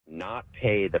not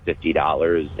pay the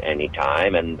 $50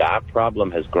 anytime, and that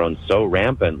problem has grown so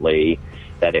rampantly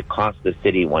that it cost the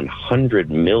city $100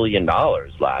 million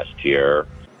last year.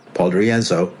 Paul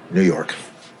D'Arienzo, New York.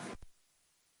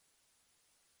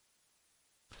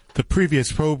 The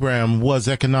previous program was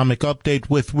Economic Update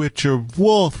with Richard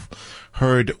Wolff,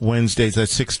 heard Wednesdays at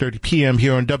 6:30 p.m.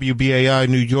 here on WBAI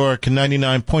New York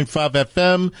 99.5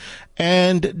 FM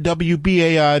and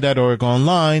WBAI.org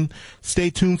online. Stay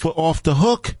tuned for Off the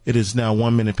Hook. It is now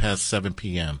 1 minute past 7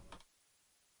 p.m.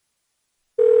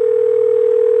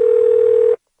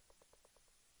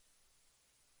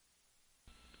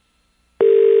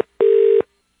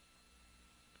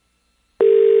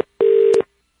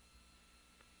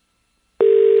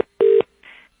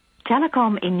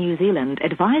 Telecom in New Zealand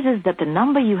advises that the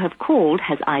number you have called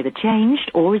has either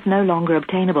changed or is no longer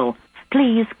obtainable.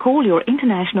 Please call your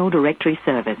international directory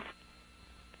service.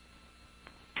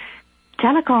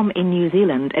 Telecom in New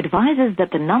Zealand advises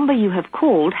that the number you have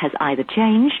called has either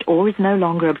changed or is no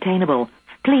longer obtainable.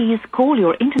 Please call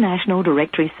your international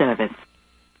directory service.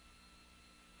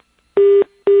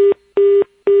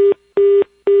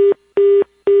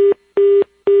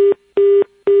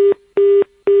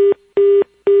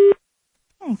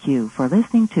 Thank you for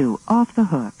listening to Off the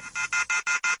Hook.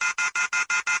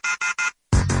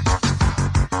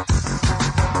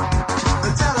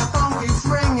 The telephone keeps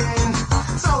ringing,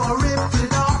 so I ripped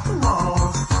it off the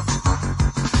wall.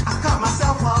 I cut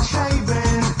myself while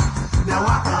shaving, now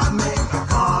I can't make a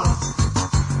call.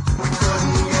 We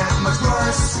couldn't get much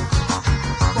worse,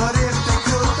 but if they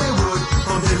could, they would.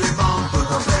 From Dilly Bomb, put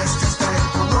the best expect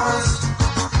the worst.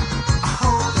 I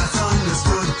hope that's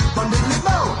understood. From Dilly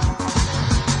Bomb.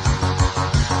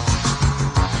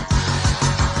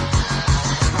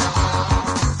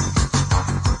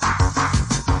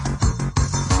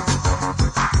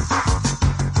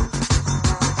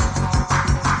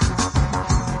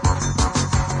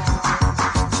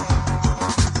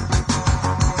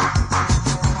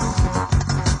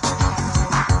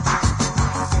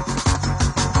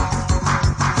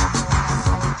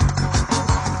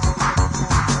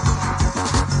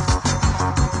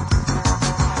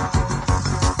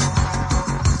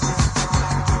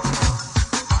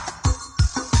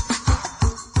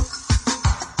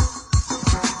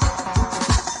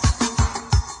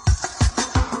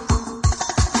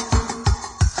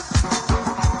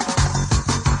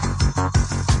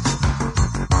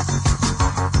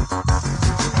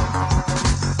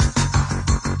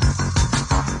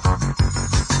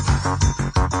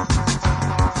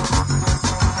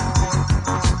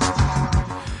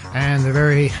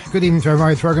 Good evening to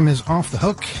everybody. The program is Off the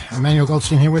Hook. Emmanuel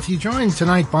Goldstein here with you, joined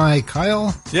tonight by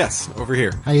Kyle. Yes, over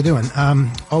here. How you doing?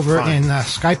 Over Fine. In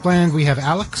Skype land, we have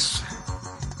Alex.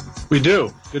 We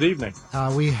do. Good evening.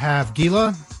 We have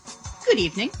Gila. Good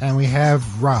evening. And we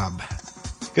have Rob.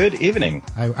 Good evening.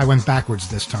 I went backwards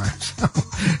this time. So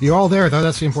you're all there, though.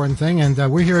 That's the important thing. And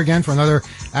we're here again for another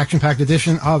action-packed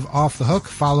edition of Off the Hook,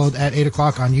 followed at 8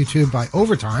 o'clock on YouTube by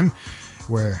Overtime,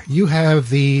 where you have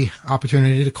the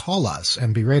opportunity to call us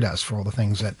and berate us for all the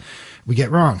things that we get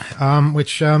wrong,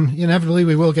 which inevitably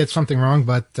we will get something wrong,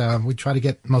 but we try to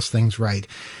get most things right.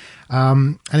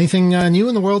 Anything new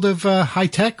in the world of high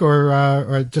tech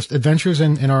or just adventures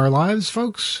in our lives,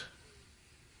 folks?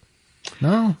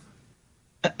 No?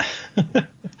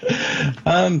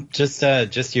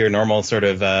 Just your normal sort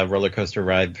of roller coaster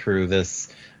ride through this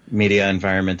media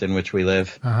environment in which we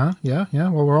live. Yeah.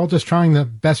 Well, we're all just trying the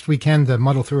best we can to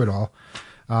muddle through it all.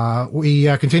 We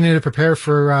continue to prepare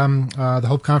for the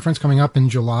Hope Conference coming up in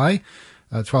July,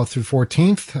 12th through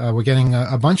 14th. We're getting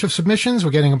a bunch of submissions.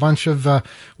 We're getting a bunch of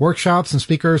workshops and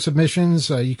speaker submissions.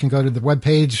 You can go to the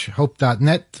webpage,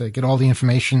 hope.net, to get all the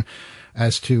information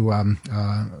as to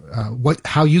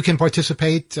how you can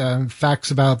participate,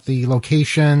 facts about the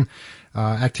location,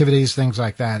 activities, things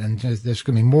like that. And there's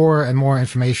going to be more and more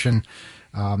information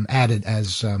added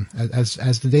as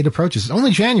the date approaches. It's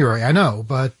only January, I know,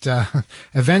 but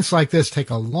events like this take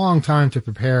a long time to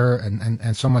prepare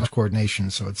and so much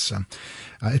coordination. So it's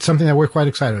something that we're quite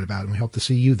excited about, and we hope to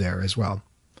see you there as well.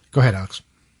 Go ahead, Alex.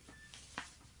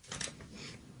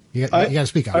 You got to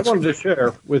speak, Alex. I wanted to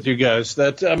share with you guys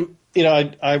that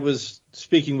I was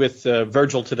speaking with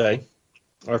Virgil today,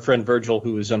 our friend Virgil,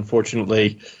 who is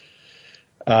unfortunately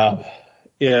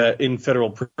in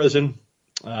federal prison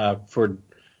for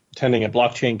attending a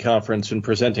blockchain conference and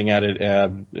presenting at it.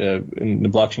 In the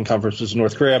blockchain conference was in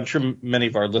North Korea. I'm sure many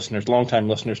of our listeners, longtime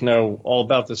listeners, know all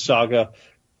about this saga.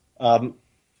 And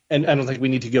I don't think we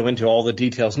need to go into all the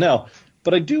details now.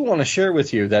 But I do want to share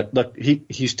with you that, look,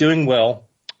 he's doing well.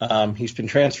 He's been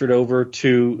transferred over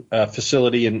to a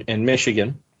facility in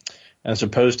Michigan. as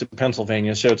opposed to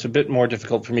Pennsylvania, so it's a bit more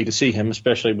difficult for me to see him,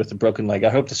 especially with the broken leg. I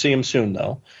hope to see him soon,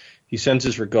 though. He sends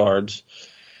his regards.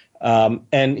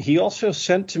 And he also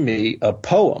sent to me a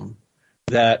poem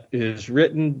that is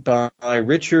written by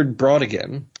Richard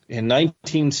Brautigan in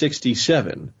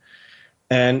 1967.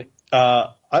 And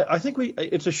I think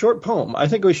it's a short poem. I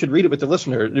think we should read it to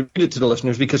the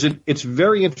listeners because it's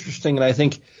very interesting. And I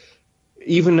think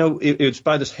even though it's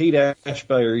by this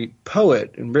Haight-Ashbury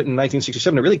poet and written in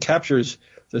 1967, it really captures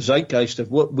the zeitgeist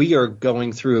of what we are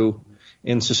going through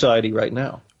in society right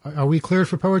now. Are we cleared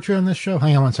for poetry on this show?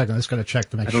 Hang on one second. I just got to check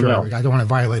to make sure. Know. I don't want to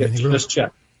violate any rules. Just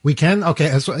check. We can?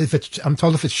 Okay. So I'm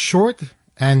told if it's short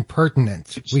and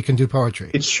pertinent, we can do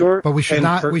poetry. It's short, but we should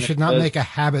not pertinent. make a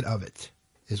habit of it,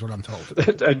 is what I'm told.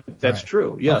 That's right.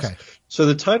 True. Yes. Okay. So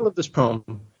the title of this poem,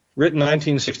 written in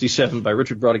 1967 by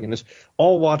Richard Brautigan, is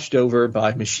All Watched Over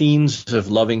by Machines of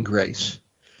Loving Grace.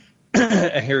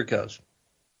 And here it goes.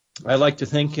 I like to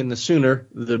think in the sooner,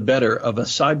 the better of a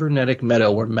cybernetic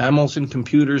meadow where mammals and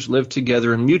computers live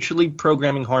together in mutually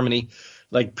programming harmony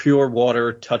like pure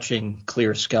water touching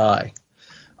clear sky.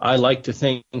 I like to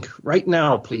think right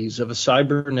now, please, of a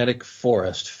cybernetic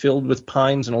forest filled with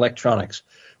pines and electronics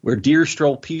where deer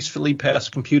stroll peacefully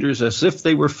past computers as if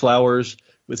they were flowers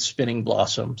with spinning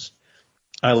blossoms.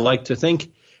 I like to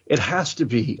think it has to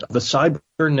be of a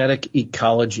cybernetic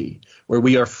ecology where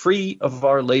we are free of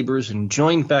our labors and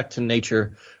joined back to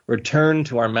nature, return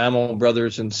to our mammal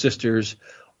brothers and sisters,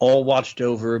 all watched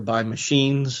over by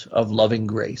machines of loving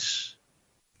grace.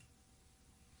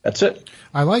 That's it.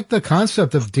 I like the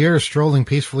concept of deer strolling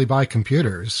peacefully by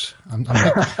computers.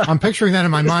 I'm picturing that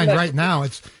in my mind right now.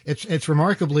 It's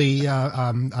remarkably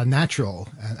natural,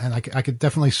 and I could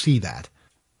definitely see that.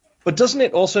 But doesn't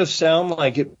it also sound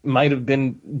like it might have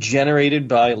been generated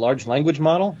by a large language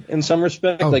model in some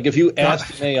respect? Like if you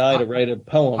asked an AI to write a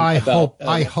poem I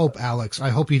hope, Alex, I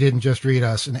hope you didn't just read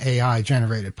us an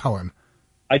AI-generated poem.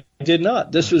 I did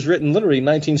not. This was written literally in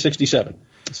 1967.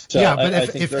 So yeah,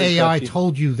 but if AI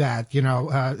told you that,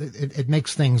 it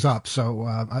makes things up. So,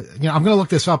 I'm going to look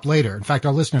this up later. In fact,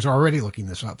 our listeners are already looking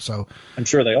this up. So I'm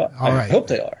sure they are. I hope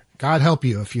they are. God help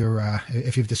you if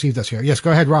you've deceived us here. Yes,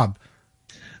 go ahead, Rob.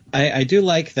 I do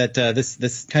like that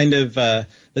this kind of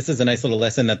this is a nice little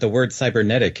lesson that the word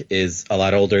cybernetic is a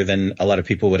lot older than a lot of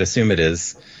people would assume it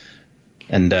is,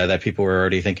 and that people were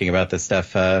already thinking about this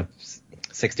stuff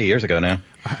 60 years ago now.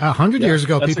 100 years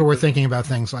ago, people were thinking about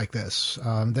things like this.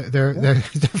 There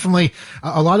definitely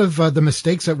a lot of the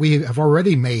mistakes that we have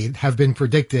already made have been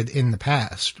predicted in the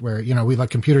past, where we let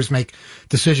computers make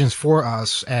decisions for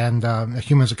us, and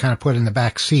humans are kind of put in the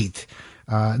back seat.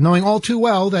 Knowing all too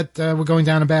well that we're going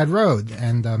down a bad road,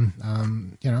 and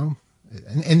in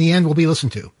the end, we'll be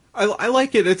listened to. I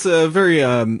like it. It's a very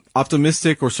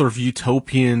optimistic or sort of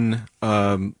utopian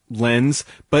lens,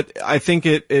 but I think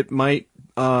it might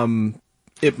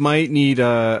need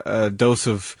a dose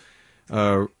of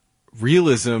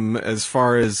realism as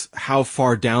far as how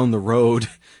far down the road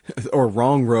or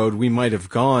wrong road we might have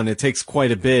gone. It takes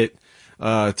quite a bit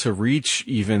to reach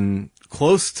even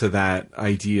close to that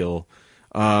ideal.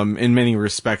 In many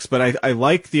respects, but I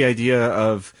like the idea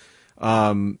of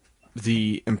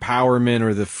the empowerment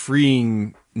or the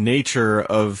freeing nature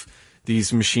of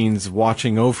these machines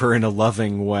watching over in a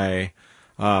loving way.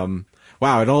 Wow,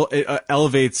 it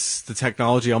elevates the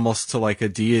technology almost to like a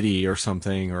deity or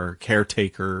something, or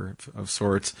caretaker of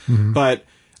sorts. Mm-hmm.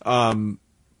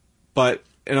 But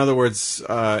in other words,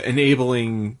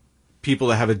 enabling people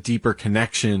to have a deeper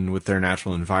connection with their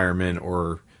natural environment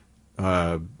or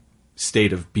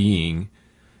state of being,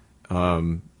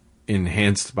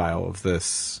 enhanced by all of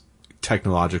this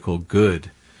technological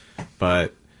good.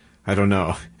 But I don't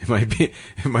know. It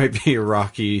might be a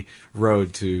rocky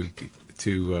road to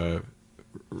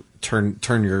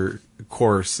turn your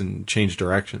course and change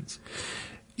directions.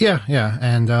 Yeah,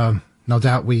 and no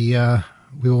doubt we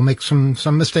will make some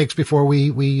mistakes before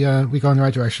we go in the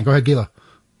right direction. Go ahead, Gila.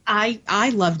 I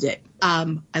loved it.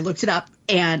 I looked it up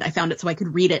and I found it so I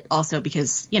could read it also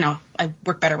because, I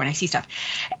work better when I see stuff.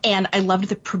 And I loved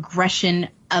the progression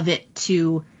of it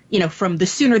to, from the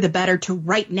sooner the better to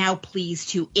right now, please,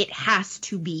 to it has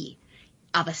to be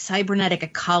of a cybernetic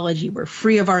ecology. We're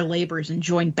free of our labors and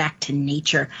joined back to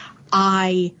nature.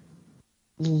 I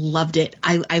loved it.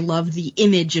 I love the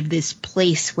image of this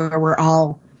place where we're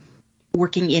all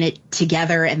working in it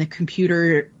together and the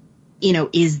computer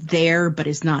is there, but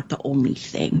is not the only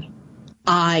thing.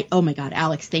 Oh my God,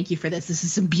 Alex, thank you for this. This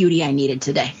is some beauty I needed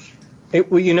today.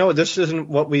 Well, this isn't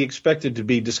what we expected to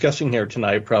be discussing here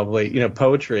tonight, probably,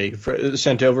 poetry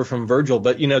sent over from Virgil.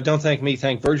 But, don't thank me,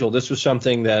 thank Virgil. This was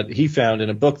something that he found in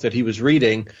a book that he was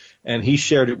reading, and he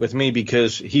shared it with me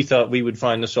because he thought we would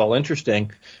find this all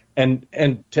interesting. And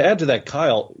to add to that,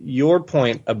 Kyle, your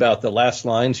point about the last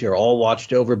lines here, all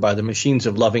watched over by the machines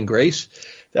of loving grace,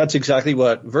 that's exactly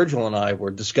what Virgil and I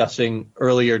were discussing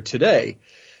earlier today.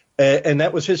 And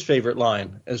that was his favorite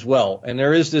line as well. And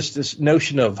there is this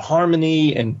notion of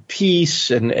harmony and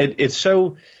peace, and it's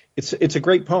a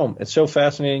great poem. It's so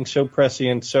fascinating, so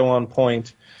prescient, so on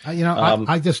point.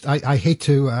 I hate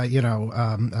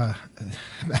to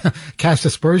cast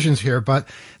aspersions here, but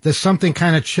there's something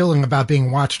kind of chilling about being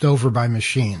watched over by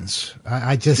machines.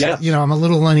 Yes. I'm a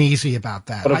little uneasy about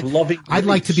that. But I'd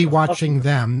like to be watching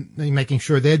them, making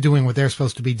sure they're doing what they're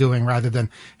supposed to be doing, rather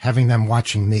than having them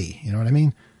watching me. You know what I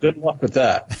mean? Good luck with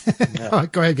that. Yeah.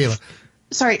 Go ahead, Gayla.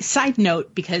 Sorry, side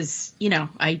note, because,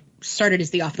 I started as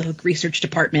the Off the Hook research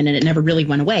department and it never really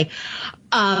went away.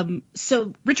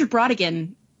 So Richard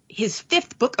Brautigan, his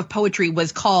fifth book of poetry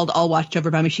was called All Watched Over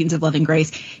by Machines of Loving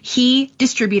Grace. He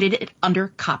distributed it under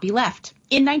copyleft.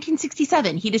 In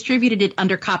 1967, he distributed it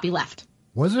under copyleft.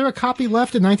 Was there a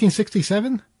copyleft in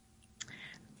 1967?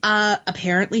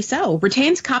 Apparently so.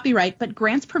 Retains copyright, but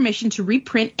grants permission to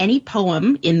reprint any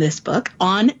poem in this book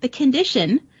on the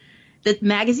condition that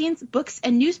magazines, books,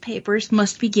 and newspapers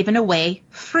must be given away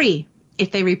free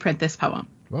if they reprint this poem.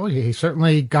 Well, he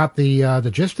certainly got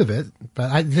the gist of it, but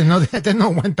I didn't know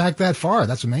it went back that far.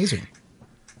 That's amazing.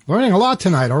 Learning a lot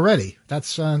tonight already.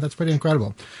 That's pretty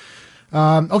incredible.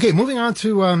 Okay, moving on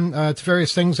to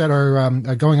various things that are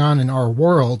going on in our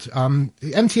world. The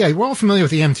MTA, we're all familiar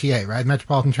with the MTA, right?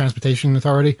 Metropolitan Transportation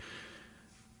Authority.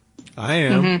 I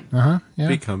am. Mm-hmm. Yeah.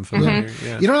 Become familiar. Mm-hmm.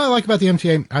 Yeah. You know what I like about the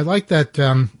MTA? I like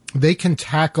that they can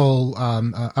tackle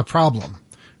a problem,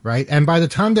 right? And by the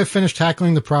time they're finished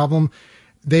tackling the problem,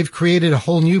 they've created a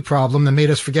whole new problem that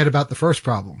made us forget about the first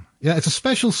problem. Yeah, it's a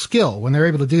special skill when they're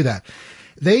able to do that.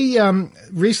 They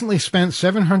recently spent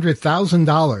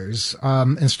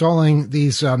 $700,000 installing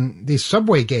these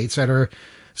subway gates that are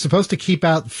supposed to keep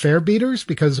out fare beaters,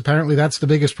 because apparently that's the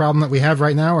biggest problem that we have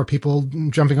right now, are people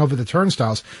jumping over the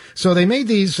turnstiles. So they made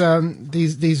these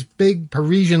big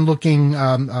Parisian-looking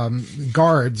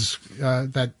guards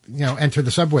that enter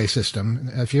the subway system.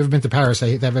 If you've ever been to Paris,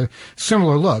 they have a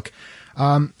similar look,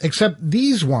 except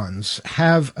these ones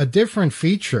have a different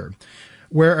feature,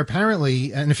 where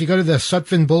apparently, and if you go to the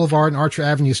Sutphin Boulevard and Archer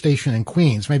Avenue station in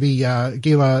Queens, maybe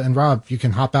Gila and Rob, you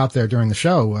can hop out there during the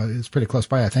show. It's pretty close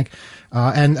by, I think.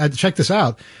 And check this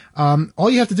out. All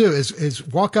you have to do is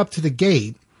walk up to the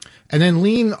gate and then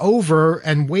lean over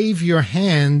and wave your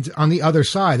hand on the other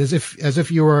side, as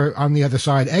if you were on the other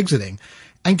side exiting.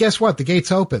 And guess what? The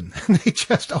gates open. They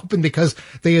just open because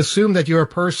they assume that you're a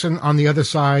person on the other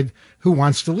side who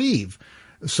wants to leave.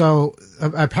 So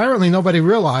apparently nobody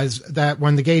realized that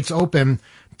when the gates open,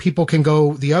 people can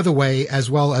go the other way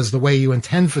as well as the way you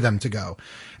intend for them to go.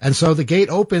 And so the gate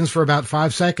opens for about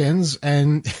 5 seconds,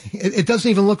 and it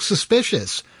doesn't even look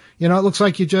suspicious. It looks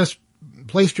like you just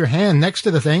placed your hand next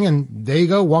to the thing, and there you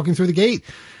go, walking through the gate.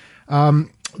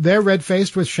 They're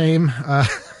red-faced with shame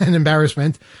and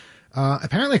embarrassment.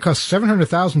 Apparently it costs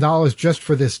 $700,000 just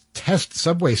for this test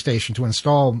subway station to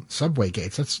install subway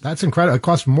gates. That's incredible. It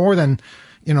costs more than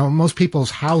most people's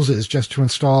houses just to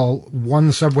install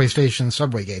one subway station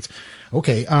subway gates.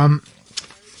 Okay,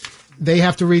 they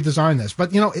have to redesign this.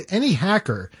 But, any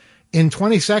hacker in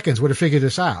 20 seconds would have figured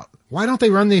this out. Why don't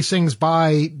they run these things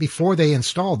by before they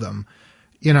install them,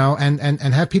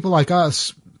 and have people like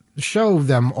us show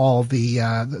them all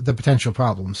the potential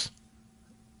problems?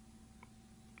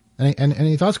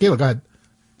 Any thoughts, Gayla? Go ahead.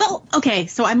 Well, okay,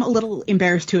 so I'm a little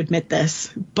embarrassed to admit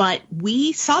this, but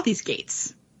we saw these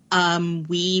gates.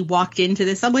 We walked into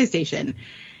the subway station,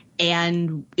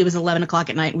 and it was 11 o'clock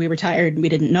at night, and we were tired, and we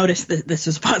didn't notice that this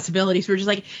was a possibility, so we were just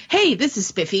like, hey, this is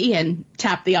spiffy, and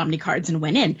tapped the Omni cards and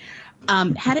went in.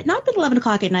 Had it not been 11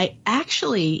 o'clock at night,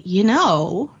 actually,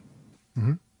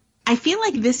 mm-hmm. I feel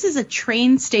like this is a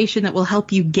train station that will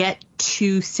help you get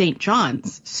to St.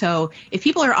 John's. So if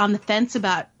people are on the fence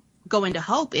about going to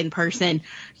Hope in person,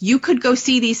 you could go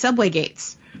see these subway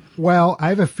gates. Well, I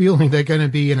have a feeling they're going to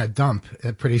be in a dump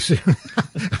pretty soon.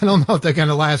 I don't know if they're going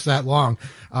to last that long.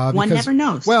 One never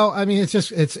knows. Well, I mean,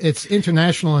 it's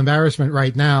international embarrassment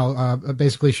right now,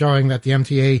 basically showing that the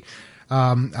MTA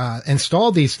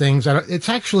installed these things.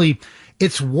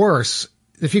 It's worse.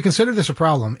 If you consider this a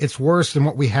problem, it's worse than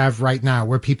what we have right now,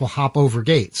 where people hop over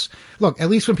gates. Look, at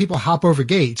least when people hop over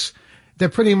gates, they're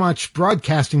pretty much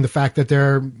broadcasting the fact that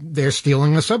they're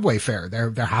stealing the subway fare.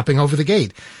 They're hopping over the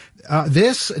gate.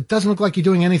 It doesn't look like you're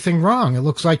doing anything wrong. It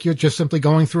looks like you're just simply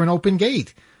going through an open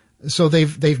gate. So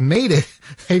they've made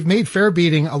fare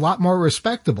beating a lot more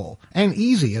respectable and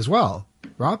easy as well.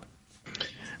 Rob?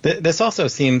 This also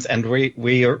seems, and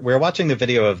we're watching the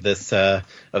video of this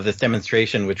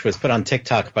demonstration, which was put on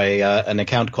TikTok by an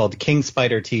account called King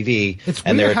Spider TV,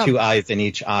 and there are two eyes in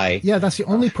each eye. Yeah, that's the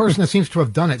only person that seems to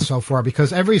have done it so far,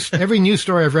 because every news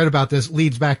story I've read about this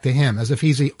leads back to him, as if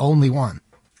he's the only one.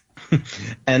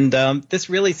 And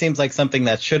this really seems like something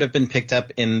that should have been picked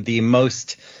up in the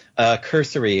most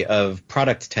cursory of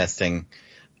product testing.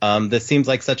 This seems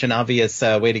like such an obvious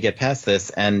way to get past this,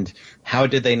 and how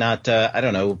did they not,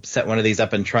 set one of these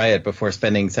up and try it before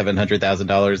spending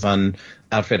 $700,000 on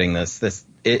outfitting this?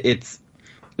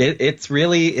 It's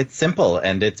really simple,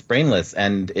 and it's brainless,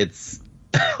 and it's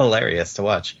hilarious to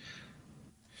watch.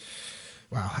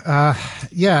 Wow.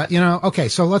 Okay,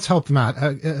 so let's help them out.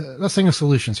 Let's think of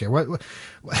solutions here.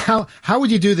 How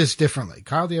would you do this differently?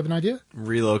 Kyle, do you have an idea?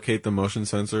 Relocate the motion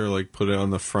sensor, like put it on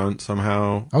the front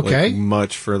somehow. Okay. Like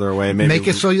much further away. Maybe make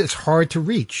it so it's hard to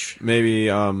reach. Maybe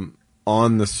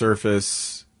on the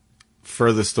surface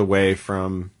furthest away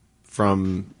from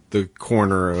the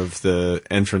corner of the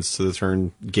entrance to the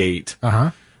turn gate.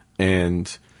 Uh-huh.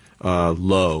 And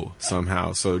low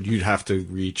somehow. So you'd have to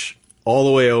reach all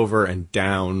the way over and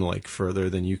down, like further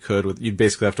than you could. You'd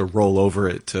basically have to roll over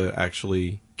it to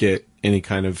actually get any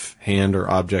kind of hand or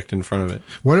object in front of it.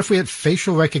 What if we had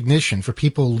facial recognition for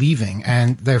people leaving,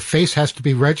 and their face has to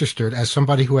be registered as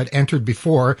somebody who had entered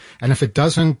before, and if it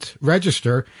doesn't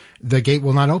register, the gate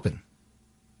will not open?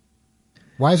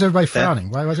 Why is everybody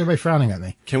frowning? Why is everybody frowning at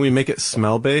me? Can we make it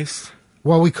smell based?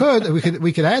 Well, we could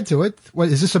add to it. What,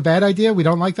 is this a bad idea? We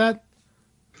don't like that?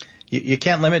 You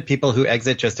can't limit people who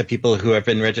exit just to people who have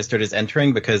been registered as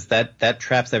entering, because that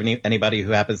traps anybody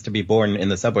who happens to be born in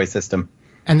the subway system.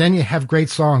 And then you have great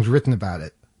songs written about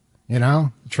it. You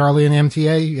know, Charlie and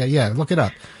MTA. Yeah, look it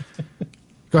up.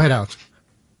 Go ahead, Alex.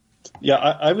 Yeah,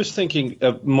 I was thinking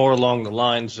of more along the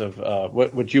lines of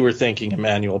what you were thinking,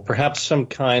 Emmanuel. Perhaps some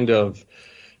kind of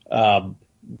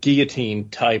guillotine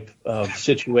type of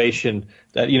situation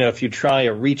that, if you try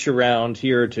a reach around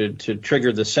here to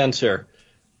trigger the sensor,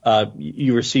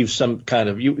 you receive some kind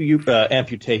of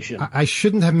amputation. I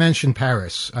shouldn't have mentioned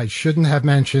Paris. I shouldn't have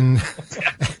mentioned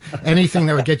anything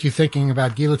that would get you thinking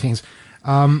about guillotines.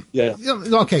 Yeah.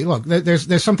 Okay, look,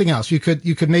 there's something else. You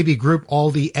could maybe group all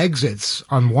the exits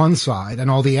on one side and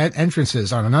all the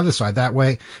entrances on another side that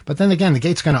way. But then again, the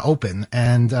gate's going to open,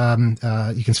 and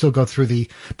you can still go through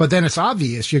but then it's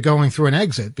obvious you're going through an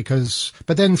exit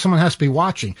but then someone has to be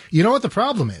watching. You know what the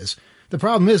problem is? The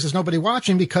problem is there's nobody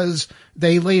watching because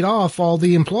they laid off all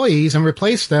the employees and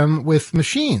replaced them with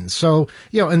machines. So,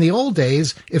 in the old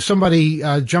days, if somebody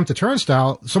jumped a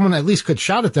turnstile, someone at least could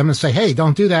shout at them and say, hey,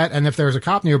 don't do that. And if there's a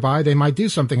cop nearby, they might do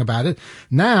something about it.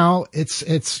 Now it's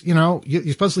you're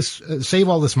supposed to save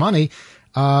all this money.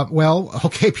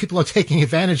 People are taking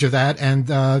advantage of that, and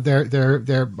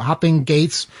they're hopping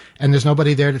gates, and there's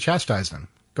nobody there to chastise them.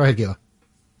 Go ahead, Gila.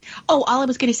 Oh, all I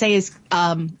was going to say is,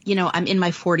 I'm in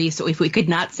my 40s, so if we could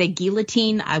not say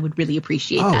guillotine, I would really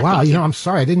appreciate that. Oh, wow. I'm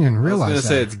sorry. I didn't even realize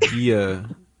that. I was going to say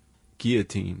it's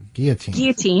guillotine.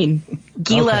 Guillotine.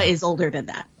 Gila is older than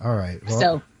that. All right. Well,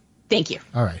 so, thank you.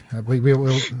 All right.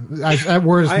 That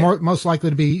word is most likely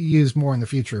to be used more in the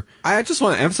future. I just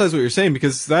want to emphasize what you're saying,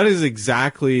 because that is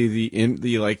exactly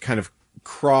the kind of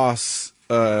cross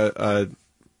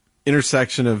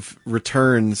intersection of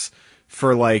returns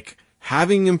for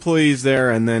having employees there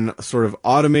and then sort of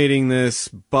automating this,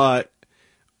 but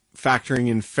factoring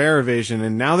in fare evasion.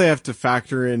 And now they have to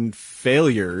factor in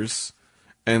failures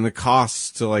and the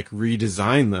costs to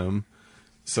redesign them.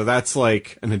 So that's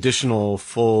an additional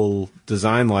full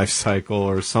design life cycle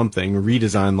or something,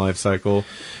 redesign life cycle.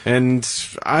 And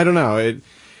I don't know,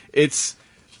 it's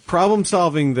problem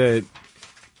solving that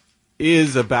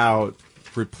is about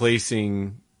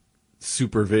replacing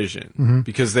supervision,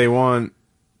 because they want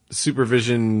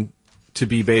supervision to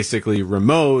be basically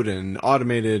remote and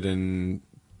automated and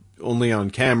only on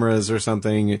cameras or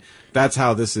something. That's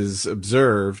how this is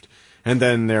observed, and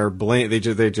then they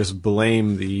just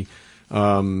blame the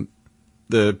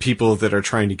people that are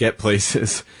trying to get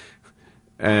places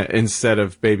instead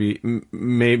of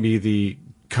maybe the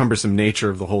cumbersome nature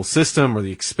of the whole system or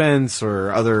the expense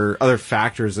or other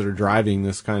factors that are driving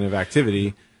this kind of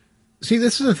activity. See,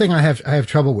 this is the thing I have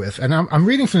trouble with, and I'm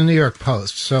reading from the New York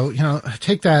Post, so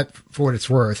take that for what it's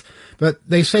worth. But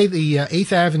they say the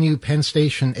 8th Avenue Penn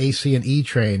Station AC and E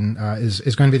train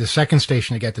is going to be the second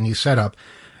station to get the new setup.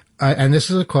 and this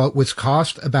is a quote, which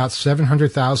cost about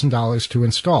 $700,000 to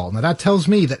install. Now that tells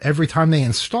me that every time they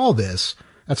install this,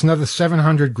 that's another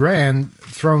 $700,000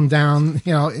 thrown down,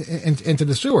 into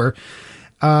the sewer.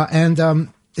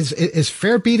 Is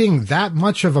fare beating that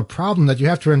much of a problem that you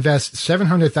have to invest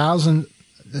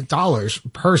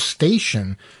 $700,000 per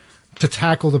station to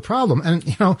tackle the problem?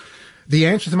 And, the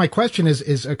answer to my question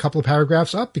is a couple of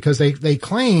paragraphs up, because they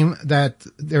claim that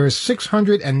there is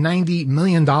 $690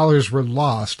 million were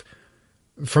lost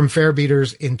from fare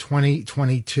beaters in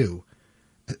 2022.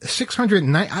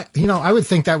 690, I would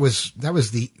think that was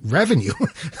the revenue.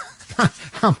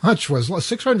 How much was lost?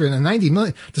 690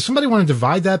 million. Does somebody want to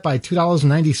divide that by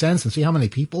 $2.90 and see how many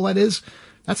people that is?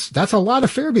 That's a lot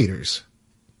of fare beaters.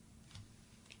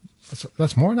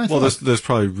 That's more than I thought. Well, there's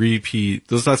probably repeat.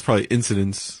 That's probably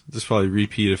incidents. There's probably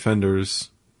repeat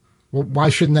offenders. Well, why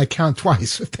shouldn't that count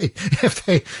twice? If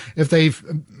they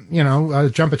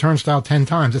jump a turnstile 10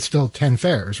 times, it's still 10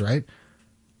 fares, right?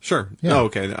 Sure. Yeah. Oh,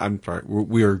 okay. I'm sorry.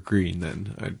 We are agreeing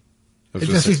then.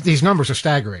 These numbers are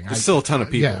staggering. There's still a ton of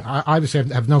people. Yeah, I obviously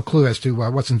have no clue as to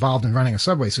what's involved in running a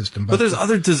subway system. But there's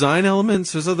other design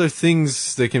elements. There's other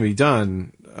things that can be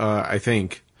ddone. I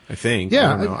think.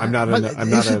 Yeah, I don't know. I'm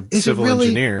not a civil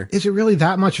engineer. Is it really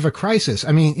that much of a crisis?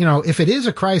 I mean, if it is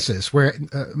a crisis where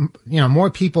more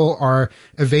people are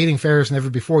evading fares than ever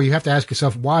before, you have to ask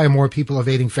yourself, why are more people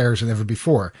evading fares than ever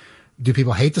before? Do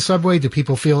people hate the subway? Do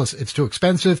people feel it's too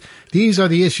expensive? These are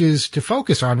the issues to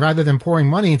focus on, rather than pouring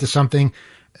money into something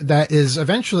that is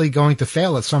eventually going to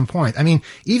fail at some point. I mean,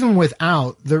 even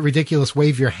without the ridiculous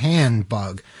wave your hand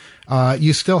bug,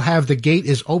 you still have the gate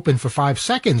is open for 5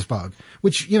 seconds bug,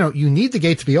 which, you need the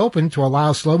gate to be open to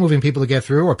allow slow moving people to get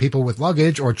through, or people with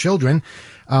luggage or children.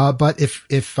 But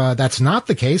if that's not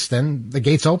the case, then the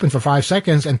gate's open for 5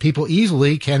 seconds and people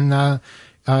easily can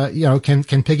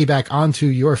piggyback onto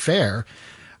your fare.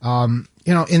 In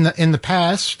the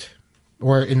past,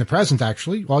 or in the present,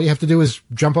 actually, all you have to do is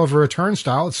jump over a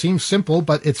turnstile. It seems simple,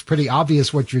 but it's pretty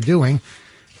obvious what you're doing.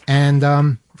 And,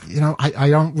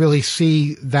 I don't really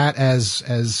see that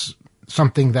as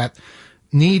something that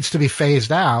needs to be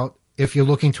phased out if you're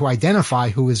looking to identify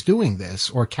who is doing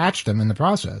this or catch them in the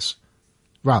process.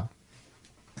 Rob.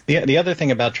 The other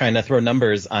thing about trying to throw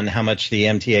numbers on how much the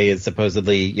MTA is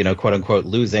supposedly, quote unquote,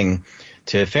 losing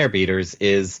to fare beaters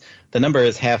is the number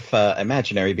is half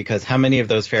imaginary, because how many of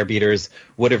those fare beaters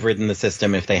would have ridden the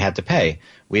system if they had to pay?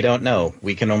 We don't know.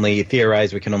 We can only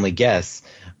theorize. We can only guess.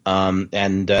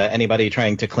 Anybody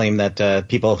trying to claim that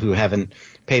people who haven't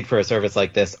paid for a service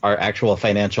like this are actual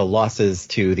financial losses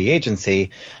to the agency,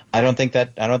 I don't think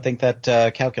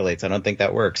that calculates. I don't think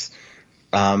that works.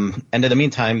 And in the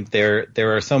meantime, there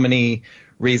are so many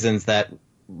reasons that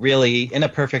really, in a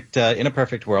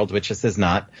perfect world, which this is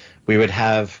not, we would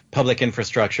have public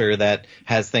infrastructure that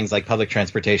has things like public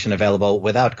transportation available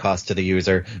without cost to the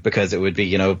user, because it would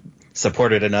be,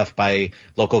 supported enough by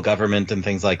local government and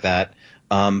things like that.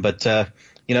 But the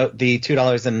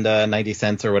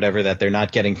 $2.90 or whatever that they're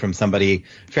not getting from somebody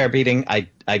fare beating,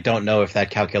 I don't know if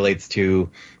that calculates to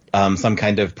some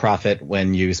kind of profit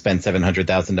when you spend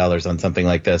 $700,000 on something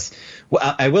like this.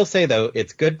 Well, I will say, though,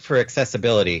 it's good for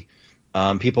accessibility.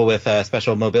 People with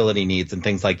special mobility needs and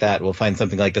things like that will find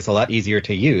something like this a lot easier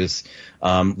to use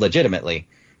legitimately.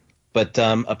 But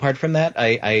apart from that,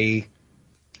 I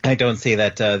don't see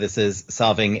that this is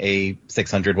solving a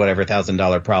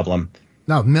 $600,000 problem.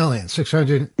 No, million,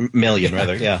 600 million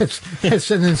rather. Yeah,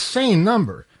 it's an insane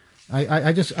number.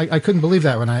 I couldn't believe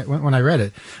that when I read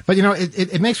it. But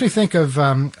it makes me think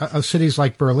of cities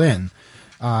like Berlin,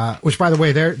 which, by the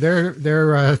way,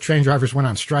 their train drivers went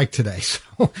on strike today,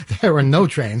 so there were no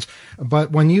trains.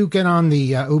 But when you get on the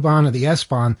U-Bahn or the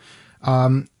S-Bahn,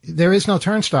 there is no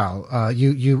turnstile.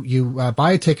 You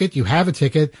buy a ticket, you have a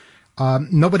ticket.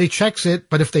 Nobody checks it,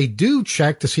 but if they do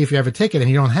check to see if you have a ticket and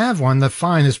you don't have one, the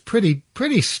fine is pretty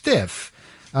stiff.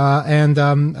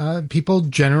 And people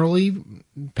generally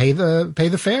pay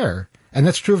the fare. And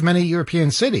that's true of many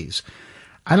European cities.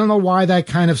 I don't know why that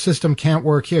kind of system can't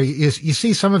work here. You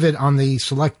see some of it on the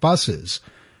select buses,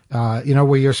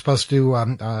 where you're supposed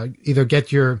to, either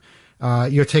get your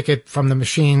ticket from the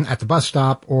machine at the bus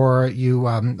stop, or you,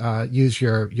 use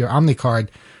your OmniCard.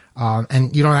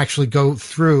 And you don't actually go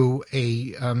through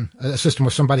a system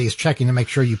where somebody is checking to make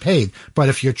sure you paid. But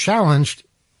if you're challenged,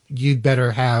 you'd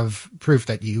better have proof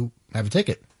that you have a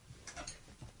ticket.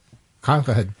 Kyle,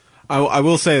 go ahead. I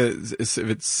will say that if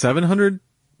it's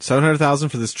 700,000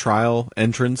 for this trial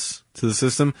entrance to the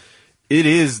system,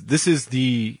 this is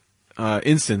the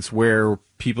instance where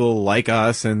people like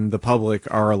us and the public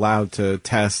are allowed to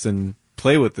test and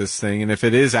play with this thing. And if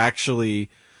it is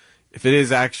actually if it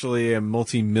is actually a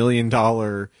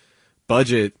multi-million-dollar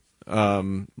budget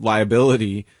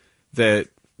liability, that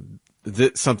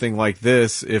something like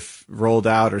this, if rolled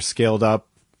out or scaled up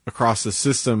across the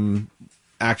system,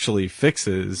 actually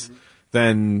fixes,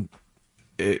 then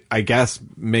it, I guess,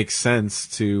 makes sense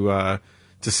to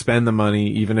spend the money,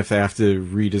 even if they have to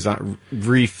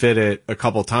refit it a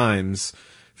couple times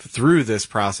through this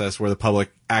process where the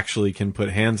public actually can put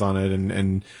hands on it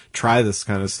and try this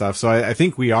kind of stuff. So I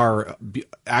think we are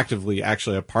actively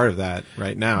actually a part of that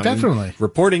right now. Definitely.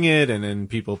 Reporting it and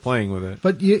people playing with it.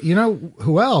 But you know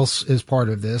who else is part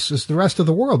of this is the rest of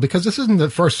the world, because this isn't the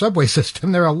first subway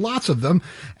system. There are lots of them,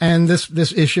 and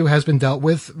this issue has been dealt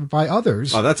with by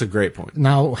others. Oh, that's a great point.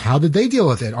 Now, how did they deal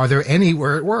with it? Are there any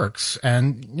where it works?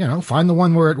 And, find the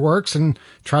one where it works and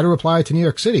try to apply it to New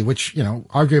York City, which,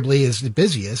 arguably is the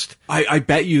busiest. I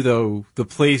bet you, though, the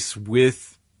place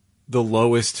with the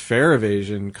lowest fare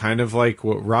evasion, kind of like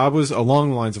what Rob was, along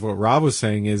the lines of what Rob was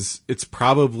saying, is it's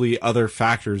probably other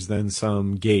factors than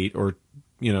some gate or,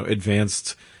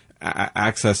 advanced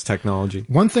access technology.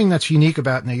 One thing that's unique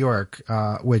about New York,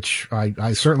 which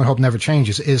I certainly hope never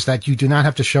changes, is that you do not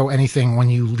have to show anything when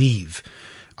you leave.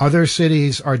 Other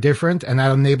cities are different, and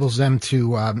that enables them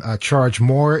to charge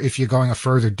more if you're going a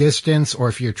further distance or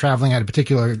if you're traveling at a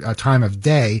particular time of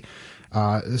day.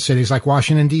 Cities like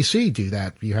Washington, D.C. do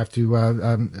that. You have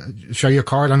to show your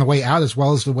card on the way out as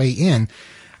well as the way in.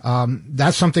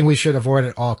 That's something we should avoid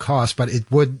at all costs, but it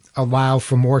would allow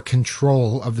for more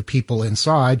control of the people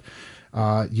inside.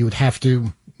 You would have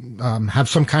to have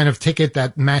some kind of ticket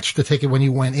that matched the ticket when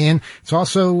you went in. It's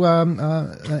also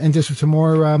in addition to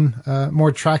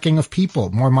more tracking of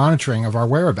people, more monitoring of our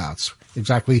whereabouts,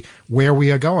 exactly where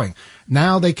we are going.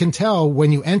 Now they can tell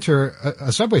when you enter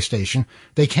a subway station,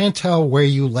 they can't tell where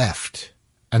you left.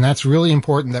 And that's really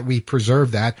important that we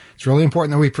preserve that. It's really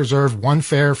important that we preserve one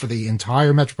fare for the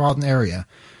entire metropolitan area.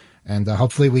 And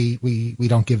hopefully we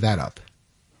don't give that up.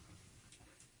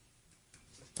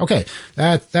 Okay,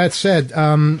 that said,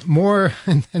 more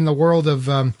in the world of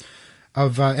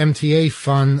MTA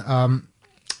fun. I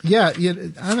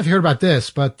don't know if you heard about this,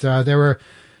 but there were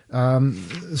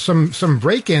some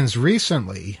break-ins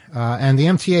recently, and the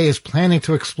MTA is planning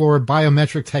to explore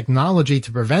biometric technology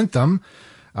to prevent them.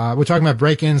 We're talking about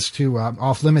break-ins to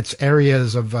off-limits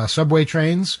areas of subway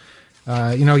trains,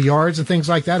 yards and things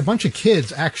like that. A bunch of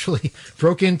kids actually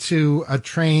broke into a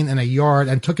train in a yard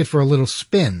and took it for a little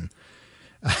spin.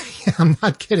 I'm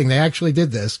not kidding. They actually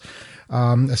did this. A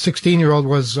 16-year-old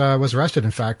was arrested,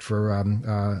 in fact, for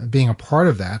being a part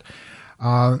of that.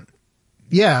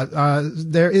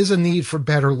 There is a need for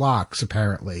better locks,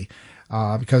 apparently,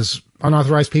 because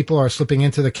unauthorized people are slipping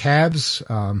into the cabs.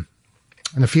 In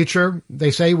the future,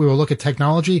 they say, we will look at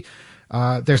technology.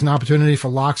 There's an opportunity for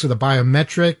locks with a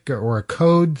biometric or a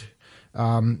code.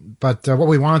 But what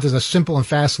we want is a simple and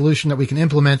fast solution that we can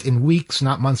implement in weeks,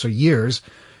 not months or years.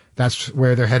 That's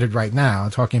where they're headed right now,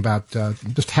 talking about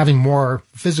just having more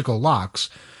physical locks.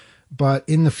 But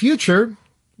in the future,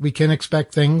 we can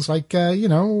expect things like,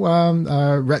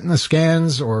 retina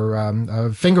scans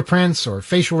or fingerprints or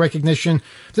facial recognition.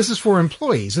 This is for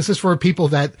employees. This is for people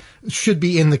that should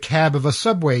be in the cab of a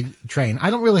subway train. I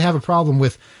don't really have a problem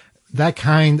with that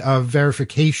kind of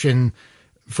verification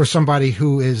for somebody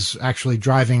who is actually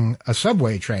driving a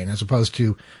subway train as opposed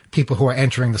to people who are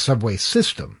entering the subway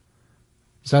system.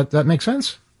 Does that make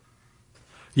sense?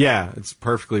 Yeah, it's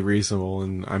perfectly reasonable,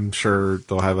 and I'm sure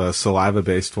they'll have a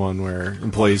saliva-based one where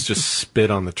employees just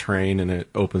spit on the train and it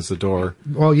opens the door.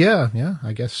 Well, yeah,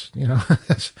 I guess,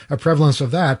 there's a prevalence of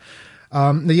that.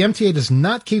 The MTA does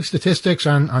not keep statistics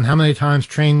on how many times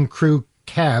train crew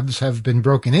cabs have been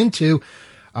broken into,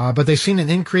 but they've seen an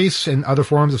increase in other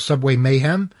forms of subway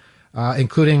mayhem,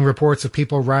 including reports of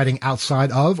people riding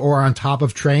outside of or on top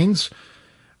of trains.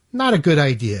 Not a good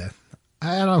idea.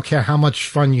 I don't care how much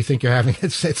fun you think you're having.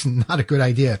 It's not a good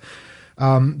idea.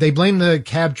 They blame the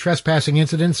cab trespassing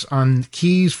incidents on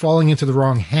keys falling into the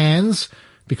wrong hands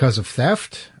because of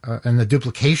theft and the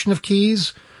duplication of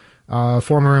keys,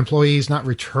 former employees not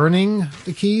returning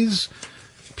the keys,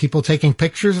 people taking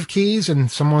pictures of keys and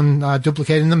someone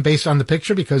duplicating them based on the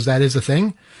picture because that is a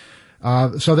thing.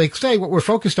 So they say what we're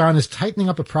focused on is tightening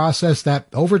up a process that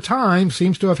over time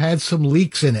seems to have had some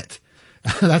leaks in it.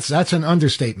 That's an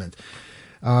understatement.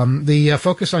 The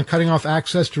focus on cutting off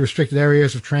access to restricted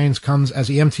areas of trains comes as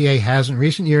the MTA has in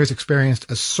recent years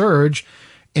experienced a surge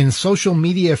in social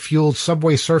media-fueled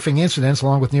subway surfing incidents,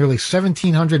 along with nearly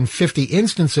 1,750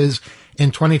 instances in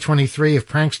 2023 of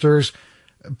pranksters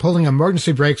pulling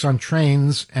emergency brakes on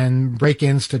trains and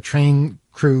break-ins to train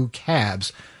crew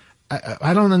cabs.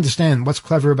 I don't understand what's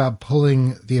clever about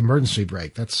pulling the emergency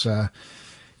brake. That's,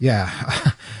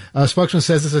 yeah. A spokesman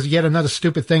says this is yet another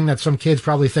stupid thing that some kids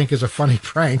probably think is a funny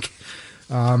prank.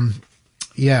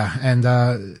 Yeah, and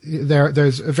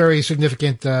there's a very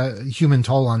significant human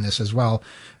toll on this as well.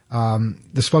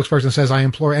 The spokesperson says, I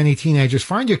implore any teenagers,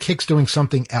 find your kicks doing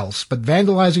something else, but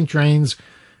vandalizing trains,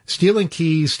 stealing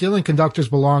keys, stealing conductors'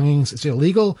 belongings, it's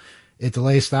illegal. It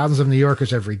delays thousands of New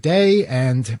Yorkers every day,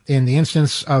 and in the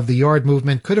instance of the yard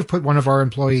movement, could have put one of our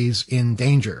employees in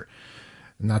danger.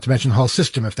 Not to mention the whole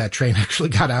system if that train actually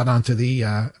got out onto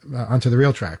the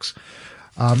rail tracks.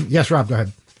 Yes, Rob, go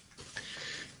ahead.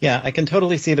 Yeah, I can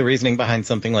totally see the reasoning behind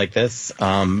something like this.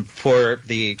 For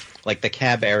the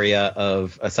cab area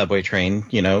of a subway train,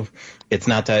 it's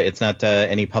not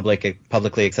any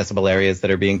publicly accessible areas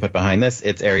that are being put behind this.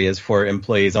 It's areas for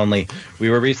employees only. We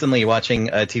were recently watching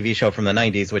a TV show from the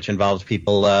 90s, which involved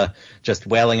people just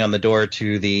wailing on the door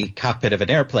to the cockpit of an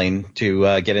airplane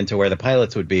to get into where the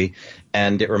pilots would be,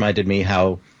 and it reminded me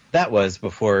how that was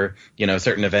before,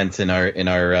 certain events in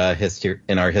our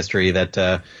history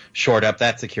that shored up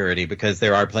that security, because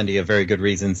there are plenty of very good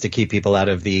reasons to keep people out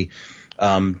of the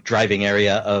driving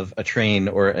area of a train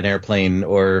or an airplane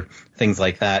or things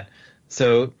like that.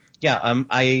 So yeah,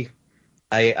 I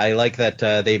like that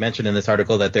they mentioned in this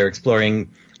article that they're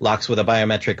exploring locks with a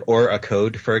biometric or a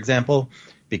code, for example,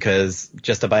 because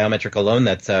just a biometric alone,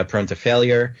 that's prone to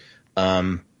failure.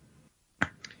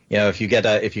 If you get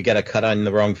a cut on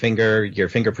the wrong finger, your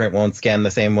fingerprint won't scan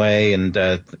the same way, and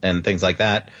things like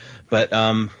that. But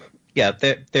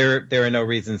there are no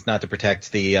reasons not to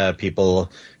protect the people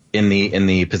in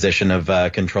the position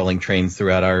of controlling trains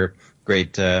throughout our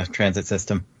great transit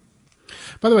system.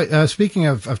 By the way, speaking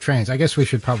of trains, I guess we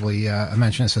should probably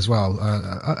mention this as well.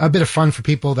 A bit of fun for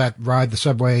people that ride the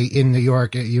subway in New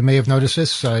York. You may have noticed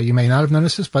this, you may not have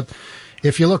noticed this, but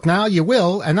if you look now, you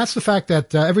will, and that's the fact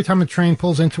that every time a train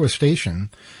pulls into a station,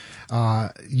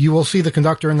 you will see the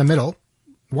conductor in the middle.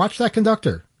 Watch that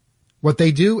conductor. What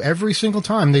they do every single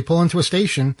time they pull into a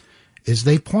station is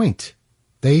they point.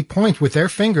 They point with their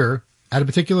finger at a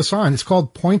particular sign. It's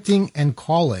called pointing and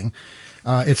calling.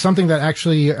 It's something that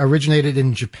actually originated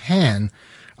in Japan,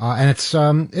 and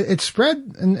it's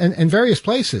spread in various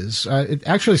places. It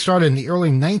actually started in the early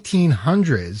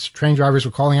 1900s. Train drivers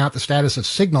were calling out the status of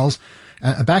signals.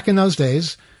 Back in those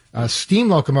days, steam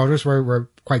locomotives were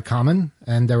quite common,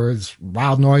 and there was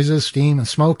loud noises, steam and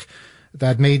smoke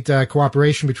that made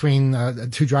cooperation between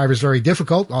two drivers very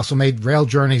difficult, also made rail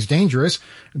journeys dangerous.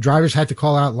 Drivers had to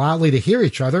call out loudly to hear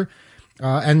each other,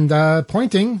 and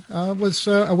pointing was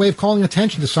a way of calling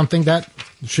attention to something that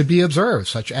should be observed,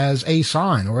 such as a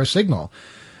sign or a signal.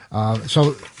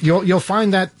 So you'll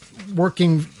find that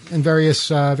working in various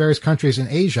countries in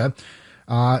Asia.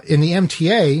 In the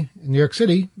MTA in New York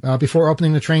City, before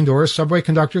opening the train doors, subway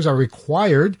conductors are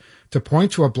required to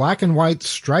point to a black and white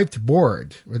striped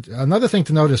board. Another thing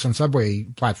to notice on subway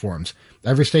platforms,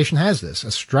 every station has this,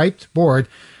 a striped board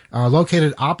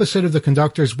located opposite of the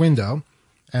conductor's window,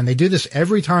 and they do this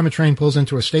every time a train pulls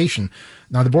into a station.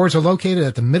 Now, the boards are located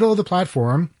at the middle of the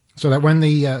platform so that when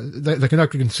the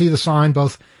conductor can see the sign,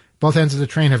 both ends of the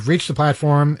train have reached the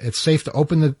platform, it's safe to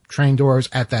open the train doors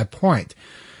at that point.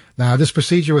 Now, this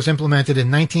procedure was implemented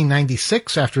in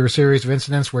 1996 after a series of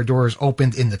incidents where doors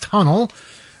opened in the tunnel.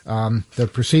 The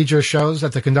procedure shows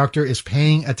that the conductor is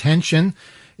paying attention.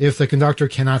 If the conductor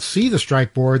cannot see the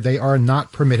striped board, they are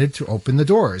not permitted to open the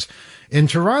doors. In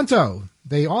Toronto,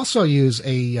 they also use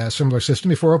a similar system.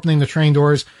 Before opening the train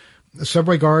doors, the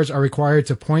subway guards are required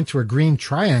to point to a green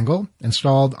triangle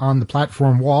installed on the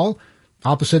platform wall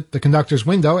opposite the conductor's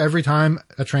window every time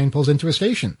a train pulls into a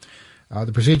station.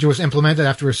 The procedure was implemented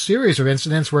after a series of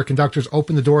incidents where conductors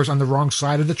opened the doors on the wrong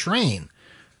side of the train.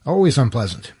 Always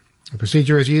unpleasant. The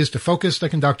procedure is used to focus the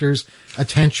conductor's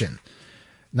attention.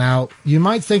 Now, you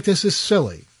might think this is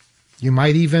silly. You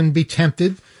might even be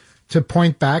tempted to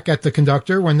point back at the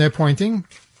conductor when they're pointing,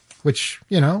 which,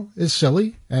 is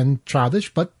silly and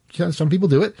childish, but some people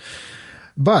do it.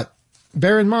 But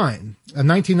bear in mind, a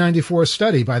 1994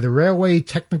 study by the Railway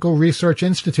Technical Research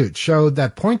Institute showed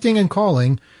that pointing and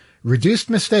calling reduced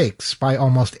mistakes by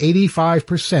almost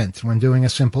 85% when doing a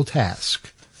simple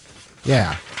task.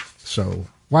 Yeah, so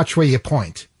watch where you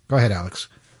point. Go ahead, Alex.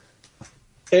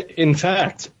 In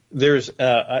fact, there's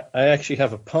I actually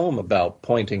have a poem about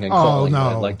pointing and calling that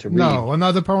I'd like to read. No,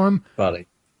 another poem? Buddy.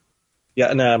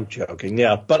 Yeah, no, I'm joking.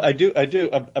 Yeah, but I do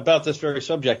about this very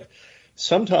subject.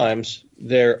 Sometimes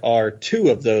there are two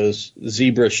of those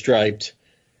zebra-striped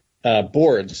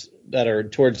boards that are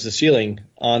towards the ceiling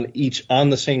on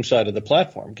the same side of the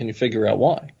platform. Can you figure out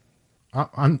why?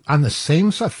 On the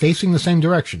same side, facing the same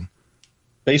direction?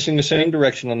 facing the same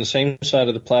direction on the same side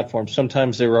of the platform.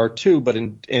 Sometimes there are two, but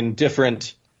in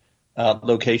different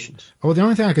locations. Well, the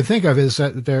only thing I could think of is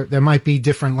that there might be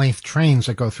different length trains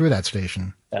that go through that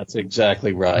station. That's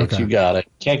exactly right. Okay. You got it.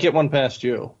 Can't get one past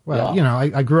you. Well, Yeah.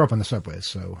 I grew up on the subways,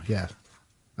 so yeah.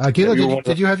 Gila,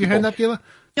 did you have your hand up, Gila?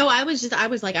 No, I was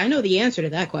like, I know the answer to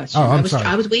that question. Oh, I'm sorry.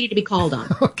 I was waiting to be called on.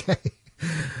 Okay.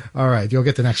 All right. You'll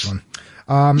get the next one.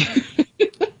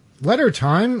 Letter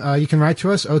time. You can write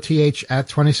to us,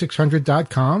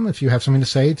 oth@2600.com, if you have something to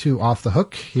say to Off the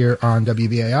Hook here on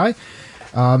WBAI.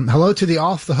 Hello to the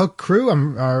Off the Hook crew.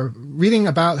 I'm reading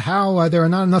about how there are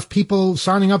not enough people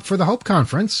signing up for the Hope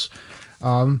Conference.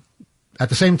 At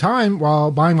the same time,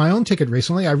 while buying my own ticket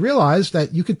recently, I realized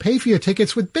that you could pay for your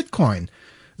tickets with Bitcoin,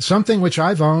 something which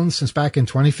I've owned since back in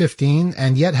 2015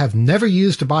 and yet have never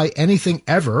used to buy anything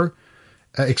ever,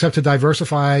 except to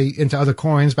diversify into other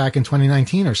coins back in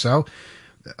 2019 or so.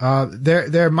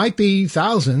 There might be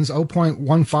thousands.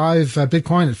 0.15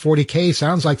 Bitcoin at 40K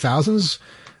sounds like thousands.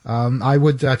 I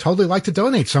would totally like to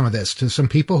donate some of this to some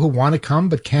people who want to come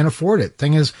but can't afford it.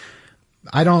 Thing is,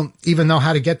 I don't even know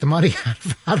how to get the money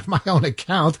out of my own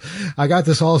account. I got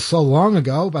this all so long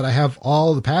ago, but I have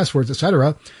all the passwords,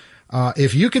 etc.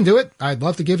 If you can do it, I'd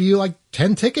love to give you like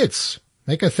 10 tickets.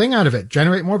 Make a thing out of it.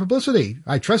 Generate more publicity.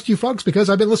 I trust you folks because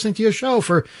I've been listening to your show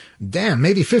for,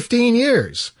 maybe 15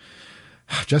 years.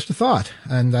 Just a thought.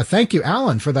 And thank you,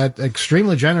 Alan, for that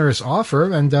extremely generous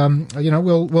offer. And,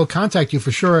 we'll contact you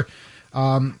for sure.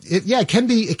 It can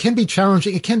be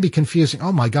challenging. It can be confusing.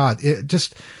 Oh my God. It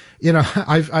just,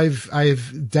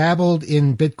 I've dabbled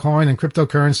in Bitcoin and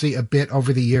cryptocurrency a bit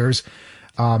over the years.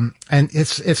 And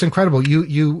it's incredible.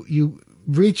 You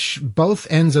reach both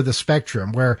ends of the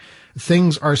spectrum where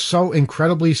things are so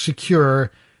incredibly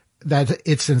secure that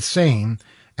it's insane.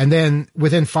 And then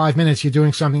within 5 minutes, you're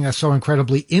doing something that's so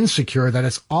incredibly insecure that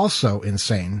it's also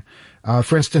insane.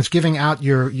 For instance, giving out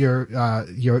your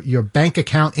bank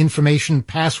account information,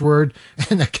 password,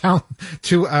 and account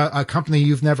to a company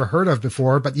you've never heard of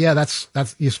before. But yeah, that's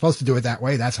you're supposed to do it that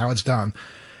way. That's how it's done.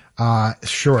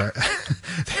 Sure.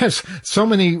 There's so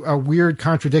many weird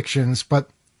contradictions, but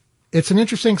it's an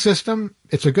interesting system.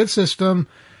 It's a good system.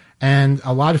 And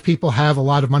a lot of people have a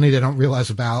lot of money they don't realize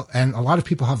about. And a lot of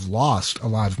people have lost a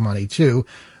lot of money too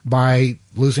by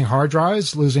losing hard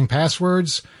drives, losing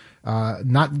passwords,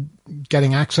 not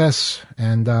getting access.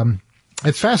 And,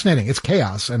 it's fascinating. It's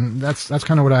chaos. And that's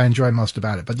kind of what I enjoy most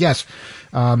about it. But yes,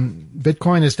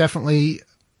 Bitcoin is definitely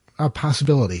a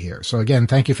possibility here. So again,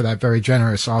 thank you for that very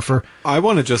generous offer. I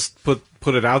want to just put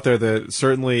it out there that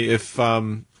certainly if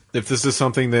this is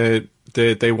something that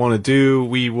they want to do,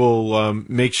 we will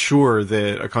make sure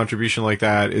that a contribution like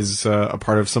that is a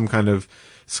part of some kind of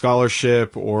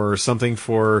scholarship or something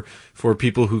for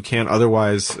people who can't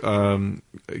otherwise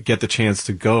get the chance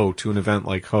to go to an event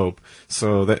like Hope.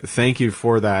 So thank you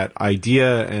for that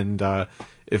idea, and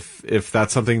if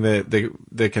that's something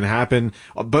that can happen,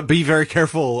 but be very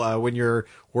careful when you're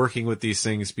working with these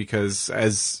things, because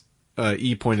as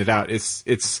E pointed out,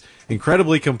 it's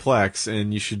incredibly complex,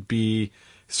 and you should be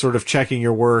sort of checking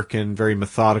your work and very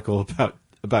methodical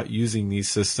about using these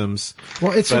systems.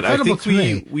 Well, it's incredible to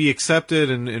me. We accept it,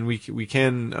 and we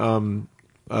can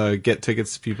get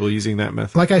tickets to people using that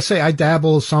method. Like I say, I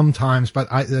dabble sometimes,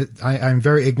 but I'm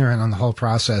very ignorant on the whole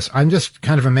process. I'm just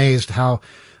kind of amazed how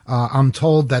I'm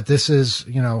told that this is,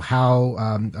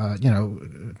 how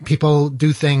people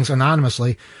do things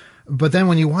anonymously. But then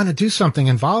when you want to do something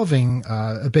involving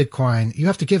a Bitcoin, you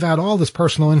have to give out all this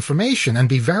personal information and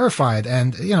be verified.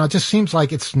 And, it just seems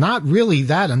like it's not really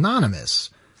that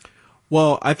anonymous.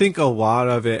 Well, I think a lot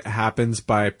of it happens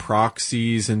by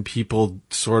proxies, and people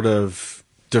sort of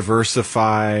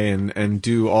diversify and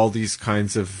do all these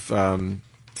kinds of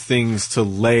things to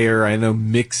layer. I know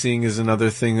mixing is another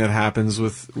thing that happens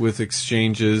with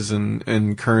exchanges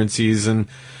and currencies. And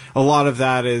a lot of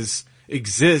that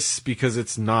exists because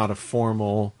it's not a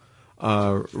formal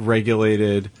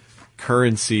regulated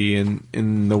currency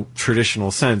in the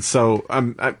traditional sense. So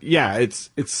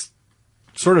it's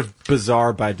sort of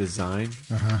bizarre by design.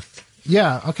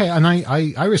 Yeah, okay, and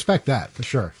I respect that for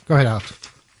sure. Go ahead, Alex.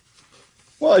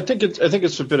 Well, I think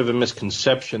it's a bit of a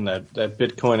misconception that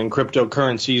Bitcoin and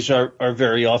cryptocurrencies are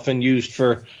very often used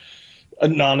for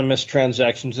anonymous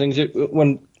transactions.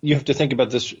 When you have to think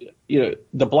about this, the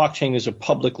blockchain is a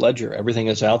public ledger. Everything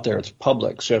is out there. It's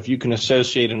public. So if you can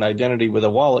associate an identity with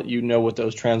a wallet, what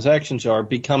those transactions are. It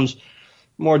becomes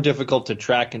more difficult to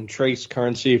track and trace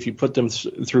currency if you put them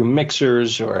through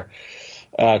mixers or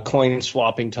coin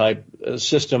swapping type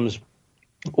systems,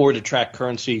 or to track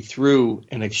currency through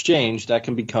an exchange. That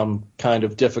can become kind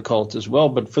of difficult as well.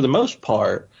 But for the most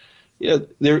part,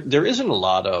 there isn't a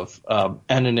lot of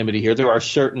anonymity here. There are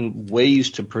certain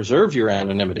ways to preserve your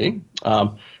anonymity,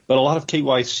 but a lot of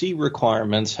KYC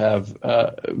requirements have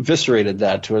eviscerated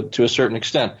that to a certain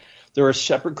extent. There are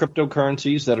separate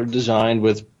cryptocurrencies that are designed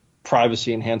with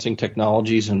privacy-enhancing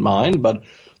technologies in mind, but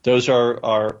those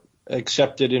are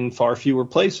accepted in far fewer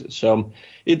places. So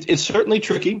it's certainly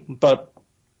tricky, but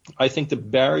I think the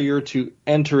barrier to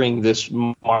entering this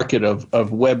market of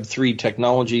Web3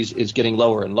 technologies is getting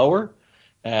lower and lower.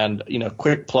 And,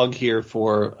 quick plug here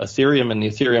for Ethereum and the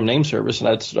Ethereum name service. And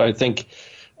that's, I think,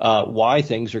 why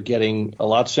things are getting a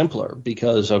lot simpler,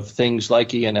 because of things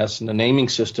like ENS and the naming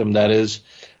system that is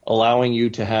allowing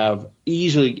you to have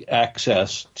easy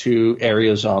access to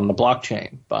areas on the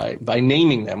blockchain by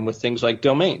naming them with things like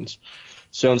domains.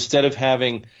 So instead of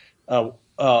having a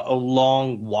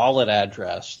long wallet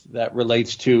address that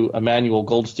relates to Emmanuel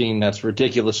Goldstein that's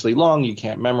ridiculously long, you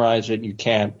can't memorize it, you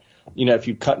can't, if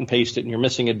you cut and paste it and you're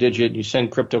missing a digit, you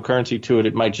send cryptocurrency to it,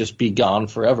 it might just be gone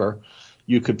forever.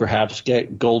 You could perhaps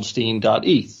get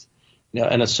goldstein.eth.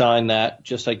 And assign that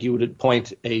just like you would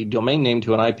point a domain name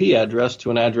to an IP address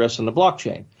to an address in the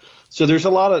blockchain. So there's a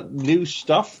lot of new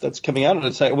stuff that's coming out,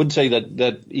 and I wouldn't say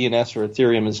that ENS or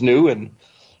Ethereum is new,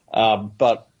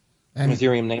 but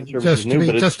Ethereum name service is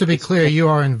new. Just to be clear, you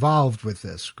are involved with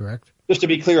this, correct? Just to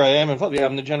be clear, I am involved.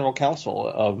 I'm the general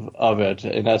counsel of it,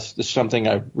 and that's something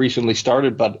I've recently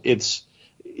started. But it's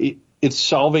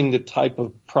solving the type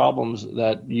of problems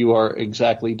that you are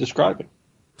exactly describing.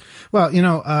 Well,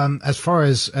 as far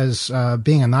as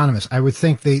being anonymous, I would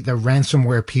think the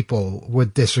ransomware people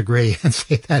would disagree and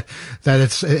say that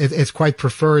it's quite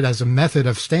preferred as a method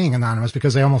of staying anonymous,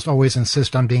 because they almost always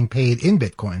insist on being paid in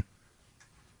Bitcoin.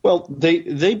 Well,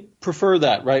 they prefer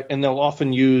that, right? And they'll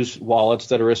often use wallets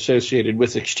that are associated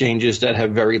with exchanges that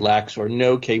have very lax or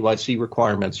no KYC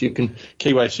requirements.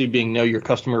 KYC being know your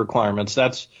customer requirements.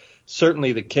 That's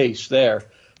certainly the case there.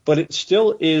 But it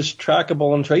still is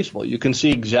trackable and traceable. You can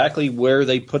see exactly where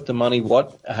they put the money,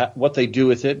 what they do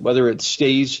with it, whether it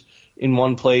stays in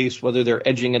one place, whether they're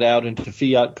edging it out into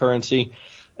fiat currency.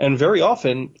 And very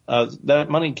often that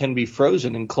money can be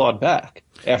frozen and clawed back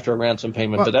after a ransom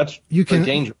payment. But that's very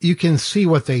dangerous. You can see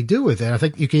what they do with it. I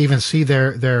think you can even see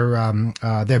their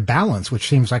balance, which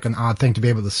seems like an odd thing to be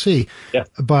able to see. Yeah.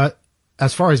 But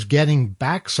as far as getting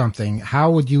back something,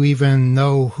 how would you even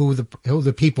know who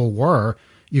the people were?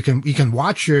 You can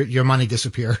watch your money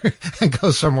disappear and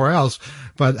go somewhere else,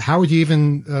 but how would you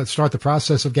even start the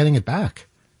process of getting it back?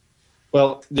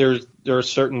 Well, there are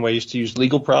certain ways to use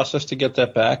legal process to get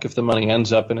that back if the money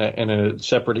ends up in a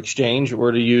separate exchange,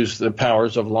 or to use the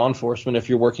powers of law enforcement if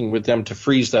you're working with them to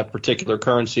freeze that particular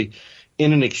currency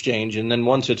in an exchange. And then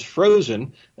once it's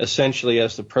frozen, essentially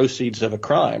as the proceeds of a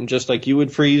crime, just like you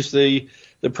would freeze the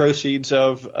proceeds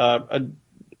of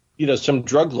some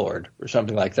drug lord or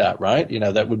something like that, right?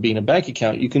 That would be in a bank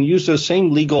account. You can use those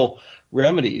same legal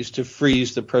remedies to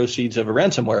freeze the proceeds of a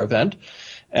ransomware event.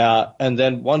 And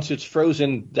then once it's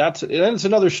frozen, it's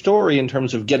another story in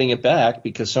terms of getting it back,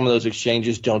 because some of those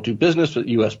exchanges don't do business with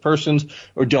U.S. persons,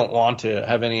 or don't want to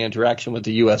have any interaction with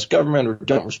the U.S. government, or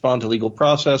don't respond to legal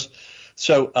process.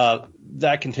 So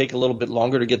that can take a little bit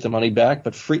longer to get the money back.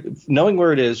 But knowing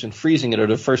where it is and freezing it are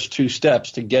the first two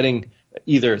steps to getting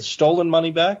either stolen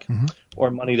money back or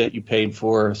money that you paid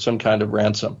for some kind of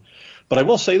ransom. But I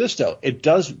will say this, though. It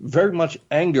does very much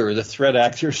anger the threat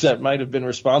actors that might have been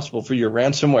responsible for your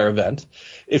ransomware event.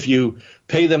 If you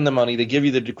pay them the money, they give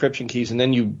you the decryption keys, and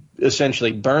then you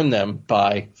essentially burn them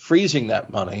by freezing that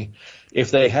money.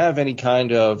 If they have any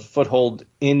kind of foothold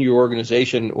in your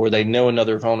organization, or they know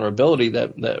another vulnerability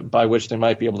that by which they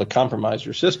might be able to compromise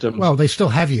your systems. Well, they still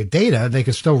have your data. They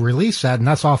could still release that, and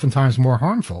that's oftentimes more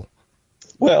harmful.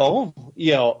 Well,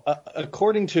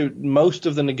 according to most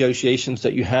of the negotiations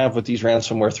that you have with these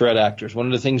ransomware threat actors, one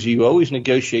of the things you always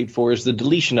negotiate for is the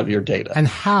deletion of your data. And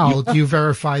how do you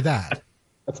verify that?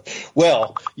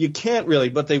 Well, you can't really,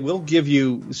 but they will give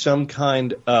you some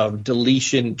kind of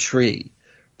deletion tree,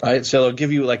 right? So they'll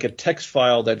give you like a text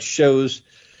file that shows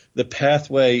the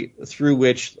pathway through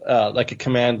which like a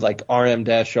command like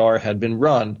rm-r had been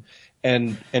run.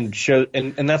 And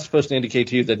that's supposed to indicate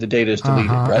to you that the data is deleted,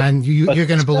 right? And you're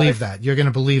going to believe that. You're going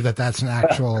to believe that that's an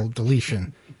actual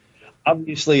deletion.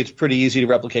 Obviously, it's pretty easy to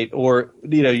replicate, or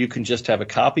you can just have a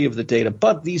copy of the data.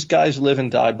 But these guys live and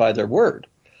die by their word.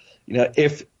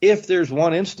 If there's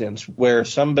one instance where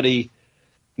somebody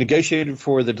negotiated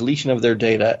for the deletion of their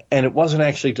data, and it wasn't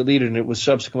actually deleted and it was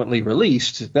subsequently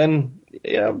released, then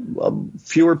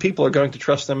fewer people are going to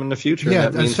trust them in the future. Yeah,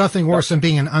 that there's means nothing worse than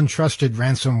being an untrusted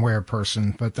ransomware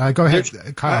person. But go ahead,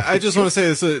 Kyle. I just want to say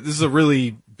this is a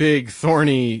really big,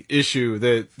 thorny issue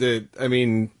that I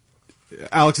mean,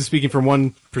 Alex is speaking from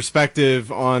one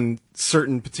perspective on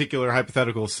certain particular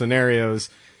hypothetical scenarios,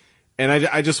 and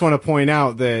I just want to point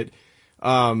out that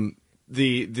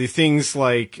the things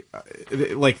like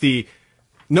the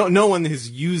no one is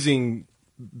using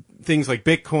things like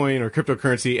Bitcoin or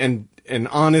cryptocurrency and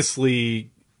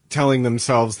honestly telling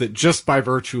themselves that just by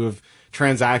virtue of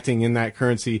transacting in that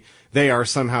currency they are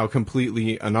somehow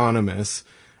completely anonymous.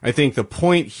 I think the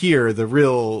point here, the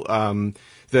real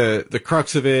the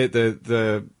crux of it,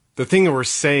 the thing that we're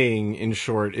saying in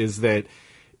short is that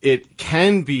it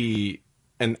can be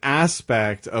an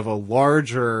aspect of a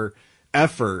larger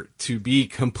effort to be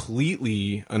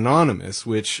completely anonymous,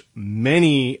 which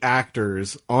many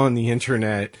actors on the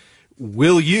internet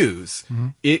will use. Mm-hmm.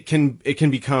 It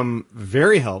can become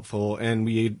very helpful, and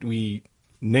we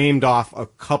named off a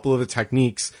couple of the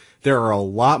techniques. There are a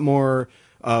lot more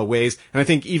ways, and I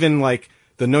think even like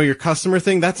the know your customer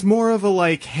thing, that's more of a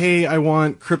like, hey, I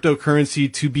want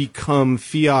cryptocurrency to become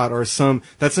fiat or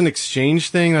that's an exchange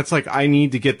thing. That's like, I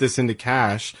need to get this into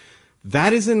cash.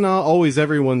 That isn't always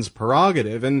everyone's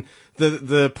prerogative. And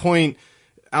the point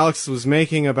Alex was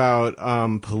making about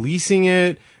policing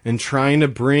it and trying to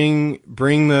bring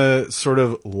the sort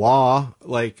of law,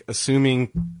 like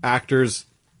assuming actors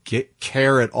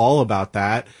care at all about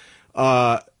that,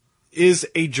 is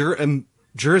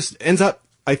ends up,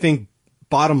 I think,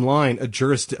 bottom line, a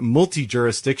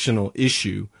multi-jurisdictional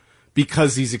issue,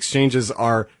 because these exchanges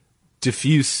are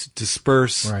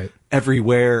disperse right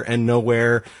everywhere and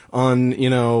nowhere on,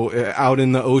 out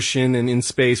in the ocean and in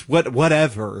space,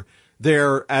 whatever.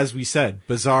 They're, as we said,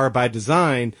 bizarre by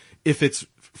design if it's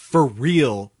for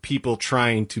real people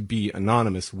trying to be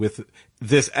anonymous with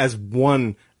this as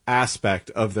one aspect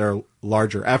of their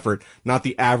larger effort, not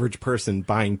the average person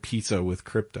buying pizza with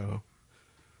crypto.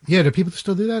 Yeah, do people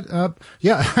still do that?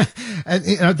 Yeah,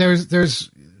 and,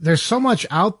 there's so much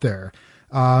out there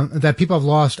that people have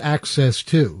lost access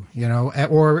to,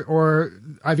 or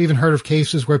I've even heard of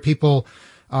cases where people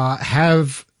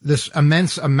have this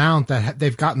immense amount that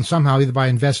they've gotten somehow, either by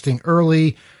investing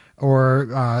early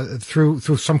or through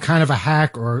some kind of a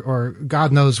hack or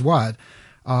God knows what.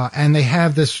 And they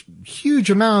have this huge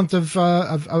amount of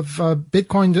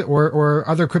Bitcoin or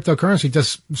other cryptocurrency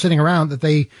just sitting around that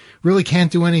they really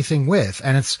can't do anything with.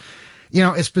 And it's,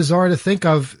 it's bizarre to think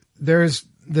of. There's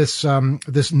this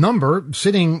number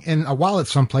sitting in a wallet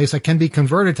someplace that can be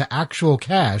converted to actual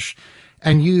cash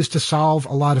and used to solve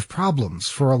a lot of problems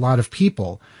for a lot of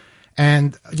people.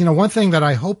 And, one thing that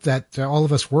I hope that all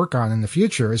of us work on in the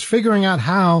future is figuring out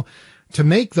how to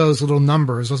make those little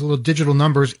numbers, those little digital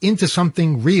numbers, into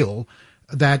something real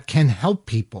that can help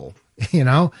people,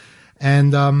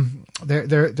 and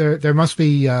there must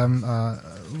be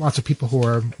lots of people who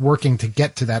are working to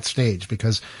get to that stage,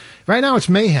 because right now it's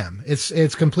mayhem.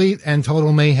 It's complete and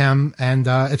total mayhem, and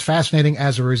it's fascinating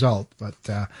as a result. But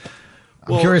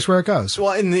I'm curious where it goes.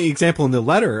 Well, in the example in the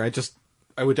letter,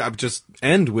 I would just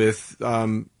end with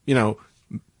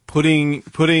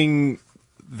putting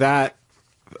that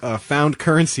found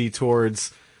currency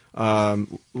towards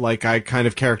like I kind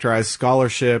of characterize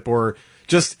scholarship or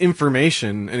just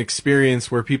information and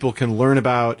experience where people can learn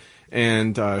about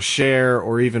and share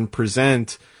or even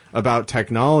present about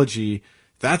technology.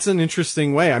 That's an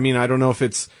interesting way. I mean, I don't know if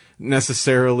it's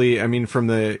necessarily, from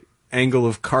the angle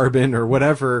of carbon or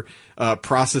whatever,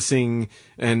 processing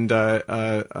and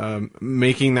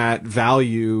making that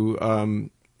value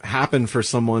happen for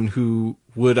someone who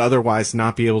would otherwise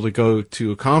not be able to go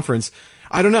to a conference.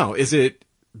 I don't know. Is it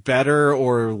better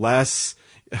or less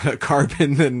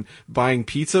carbon than buying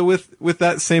pizza with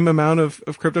that same amount of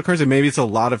cryptocurrency? Maybe it's a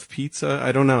lot of pizza.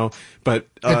 I don't know. But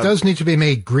it does need to be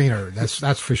made greener.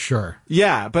 That's for sure.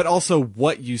 Yeah, but also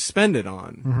what you spend it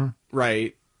on,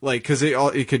 right? Like, because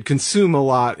it could consume a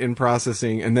lot in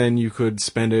processing, and then you could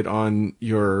spend it on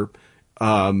your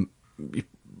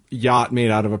yacht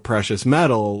made out of a precious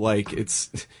metal. Like, it's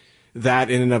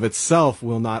that in and of itself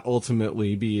will not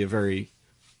ultimately be a very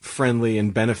friendly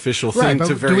and beneficial thing to very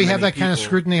many people. Do we have that kind of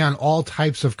scrutiny on all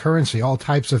types of currency, all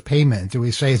types of payment? Do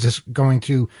we say, is this going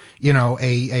to, a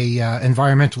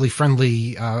environmentally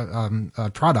friendly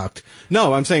product?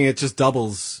 No, I'm saying it just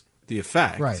doubles the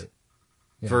effect. Right.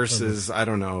 Yeah, versus, totally. I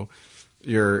don't know,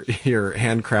 your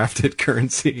handcrafted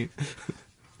currency.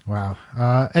 Wow.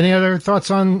 Any other thoughts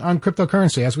on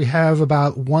cryptocurrency, as we have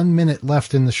about 1 minute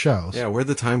left in the show? Yeah, where'd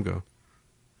the time go?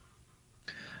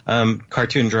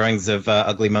 Cartoon drawings of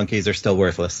ugly monkeys are still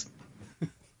worthless.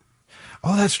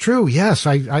 Oh, that's true. Yes,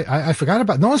 I forgot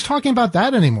about. No one's talking about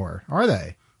that anymore, are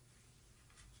they?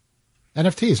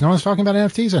 NFTs. No one's talking about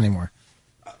NFTs anymore.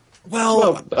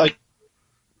 Well,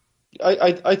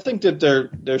 I think that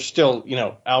they're still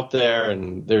out there,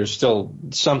 and there's still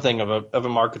something of a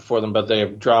market for them, but they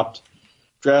have dropped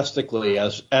drastically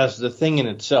as the thing in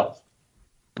itself.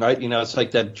 Right, it's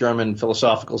like that German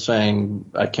philosophical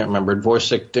saying, I can't remember,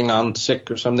 Vorsichtung an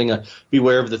sich or something,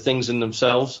 beware of the things in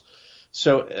themselves.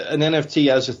 So an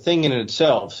NFT as a thing in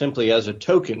itself, simply as a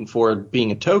token for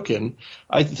being a token,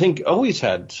 I think always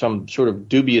had some sort of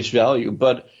dubious value.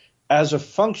 But as a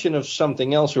function of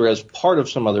something else or as part of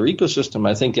some other ecosystem,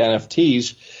 I think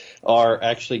NFTs are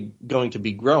actually going to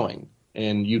be growing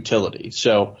in utility.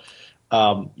 So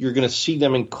you're going to see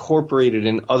them incorporated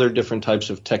in other different types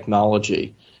of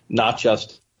technology, not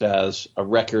just as a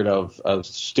record of a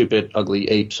stupid, ugly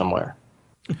ape somewhere.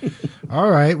 All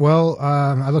right. Well,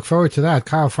 I look forward to that.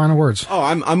 Kyle, final words. Oh,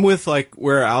 I'm with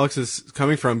where Alex is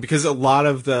coming from, because a lot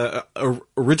of the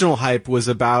original hype was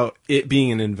about it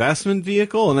being an investment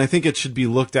vehicle, and I think it should be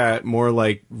looked at more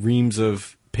like reams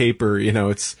of paper.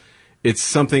 It's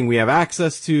something we have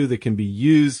access to that can be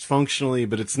used functionally,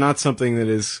 but it's not something that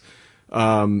is,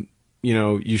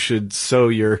 you should sow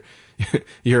your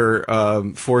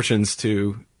fortunes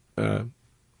to. Mm-hmm.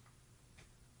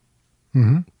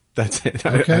 That's it.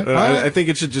 Okay. I think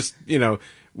it should just,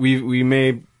 we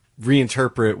may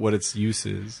reinterpret what its use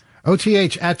is.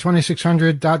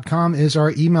 OTH@2600.com is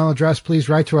our email address. Please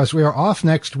write to us. We are off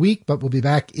next week, but we'll be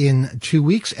back in 2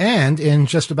 weeks. And in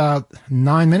just about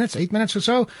 8 minutes or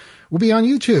so, we'll be on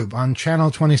YouTube on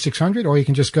channel 2600, or you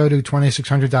can just go to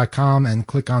 2600.com and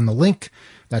click on the link.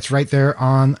 That's right there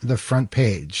on the front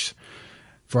page.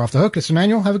 For Off the Hook, it's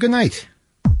Emmanuel. Have a good night.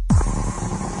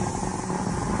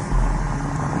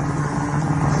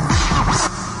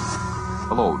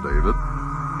 Hello, David.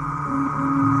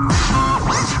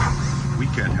 We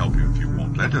can't help you if you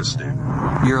won't let us, David.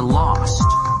 You're lost.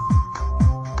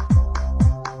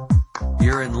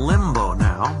 You're in limbo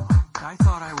now. I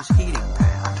thought I was heating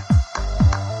pad.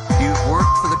 You've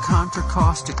worked for the Contra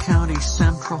Costa County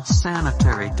Central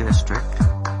Sanitary District.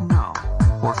 No.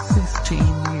 For 15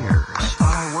 years. I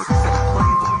thought I worked for the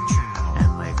Playboy Channel.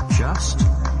 And they've just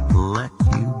let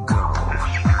you go.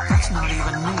 That's not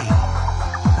even me.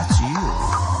 That's you.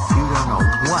 You don't know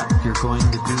what you're going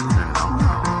to do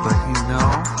now. But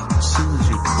as soon as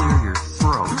you clear your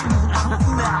throat,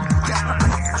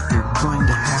 you're going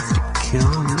to have to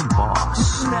kill your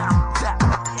boss.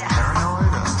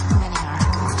 Paranoid?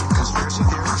 Conspiracy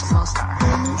theorist? Most are.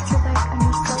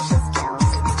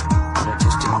 But I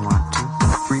just didn't want to.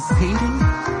 Repeating,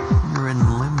 you're in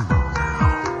limbo now.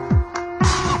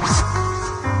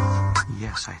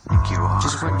 Yes, I think you are.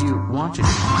 Just what do you want to do?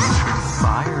 You're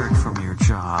fired from your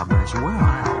job as well.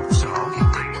 I hope so.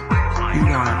 You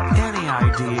don't have any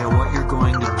idea what you're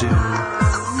going to do.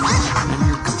 And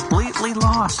you're completely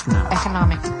lost now.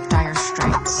 Economic dire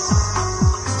straits.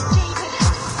 David,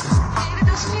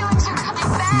 those feelings are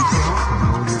coming back. You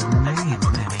don't know your name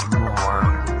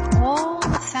anymore. All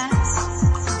the fats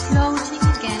floating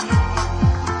again.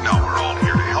 Now we're all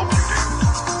here to help you,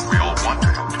 David. We all want to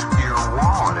help you. Your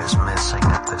wallet is missing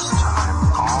at this time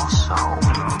also.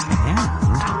 And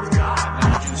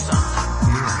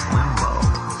you're in limbo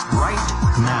right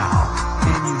now.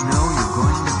 And you're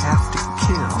going to have to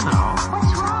kill. No.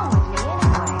 What's wrong with me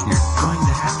anyway? You're going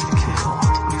to have to kill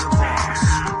your boss.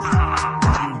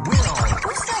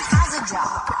 Who still has a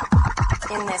job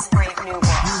in this brave new world?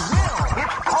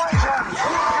 It's poison!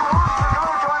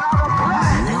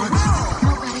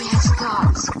 Nobody has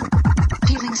thoughts,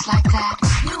 feelings like that.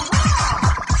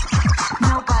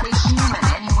 Nobody human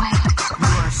anyway.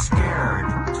 You are scared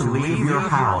to leave your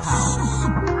house.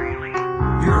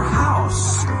 Your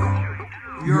house.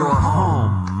 Your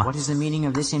home. What is the meaning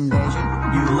of this invasion?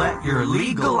 You let your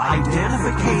legal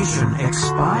identification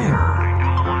expire.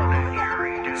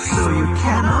 So you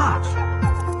cannot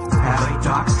have a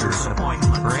doctor's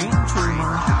appointment. Brain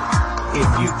tumor. If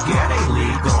you get a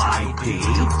legal ID,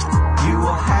 you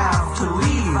will have to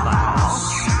leave the house.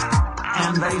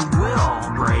 And they will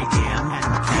break in and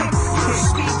kick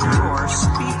your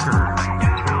speaker.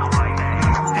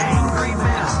 Angry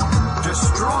men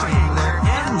destroying their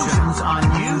engines on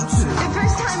YouTube. The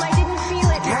first time I didn't feel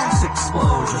it. Gas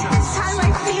explosions. This time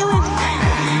I feel it.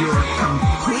 And you're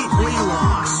completely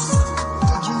lost.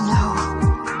 Did you know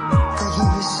that he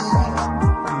was sick?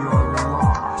 You're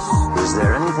lost. Is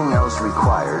there anything else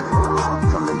required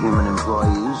from the human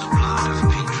employees?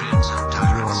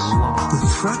 You're lost. The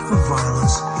threat of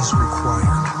violence is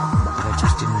required. But I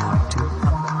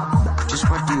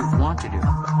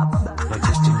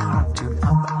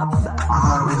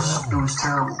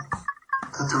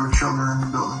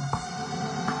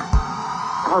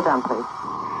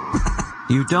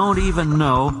You don't even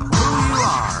know who you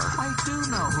are. I do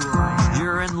know who I am.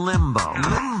 You're in limbo.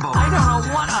 I don't know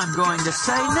what I'm going to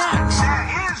say next.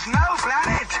 There is no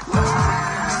planet.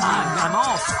 I'm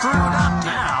all screwed up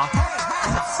now. Hey,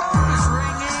 the phone is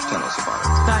ringing. Tell us about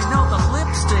it. I know the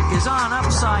lipstick is on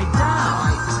upside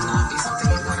down.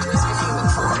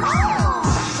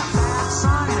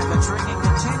 Sign if it's ringing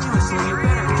continuously. You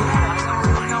better get it. I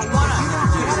don't know what I'm going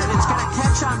to get it. It's going to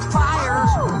catch on fire.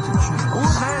 Oh,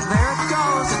 there it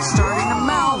goes. It's starting to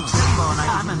melt.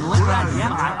 I'm in limbo.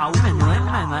 I'm in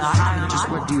limbo. Just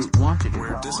what do you want to do?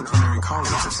 We're disciplinary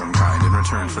colleagues of some kind in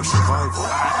return for survival.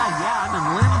 Yeah, I'm in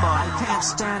limbo. I can't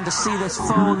stand to see this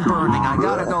phone burning. I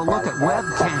gotta go look at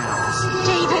webcams.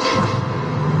 David,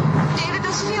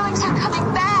 those feelings are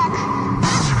coming back.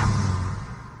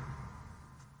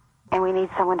 And we need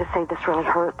someone to say this really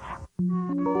hurts.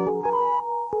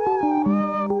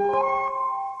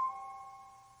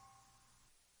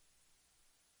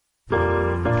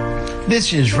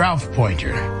 This is Ralph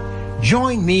Pointer.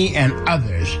 Join me and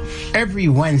others every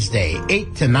Wednesday,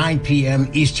 8 to 9 p.m.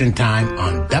 Eastern Time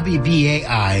on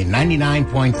WBAI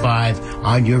 99.5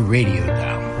 on your radio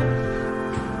dial.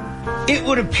 It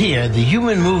would appear the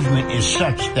human movement is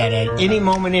such that at any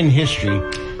moment in history,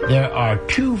 there are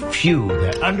too few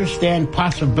that understand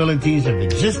possibilities of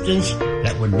existence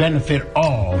that would benefit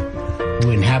all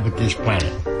who inhabit this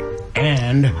planet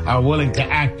and are willing to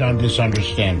act on this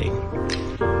understanding.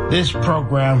 This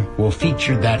program will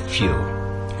feature that few.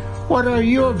 What are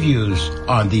your views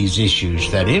on these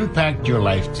issues that impact your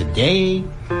life today?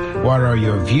 What are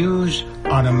your views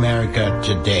on America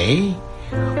today?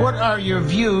 What are your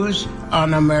views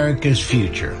on America's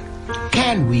future?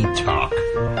 Can we talk?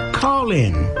 Call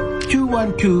in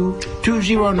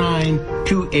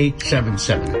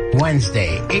 212-209-2877.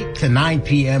 Wednesday, 8 to 9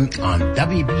 p.m. on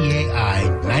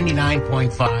WBAI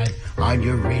 99.5 on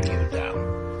your radio.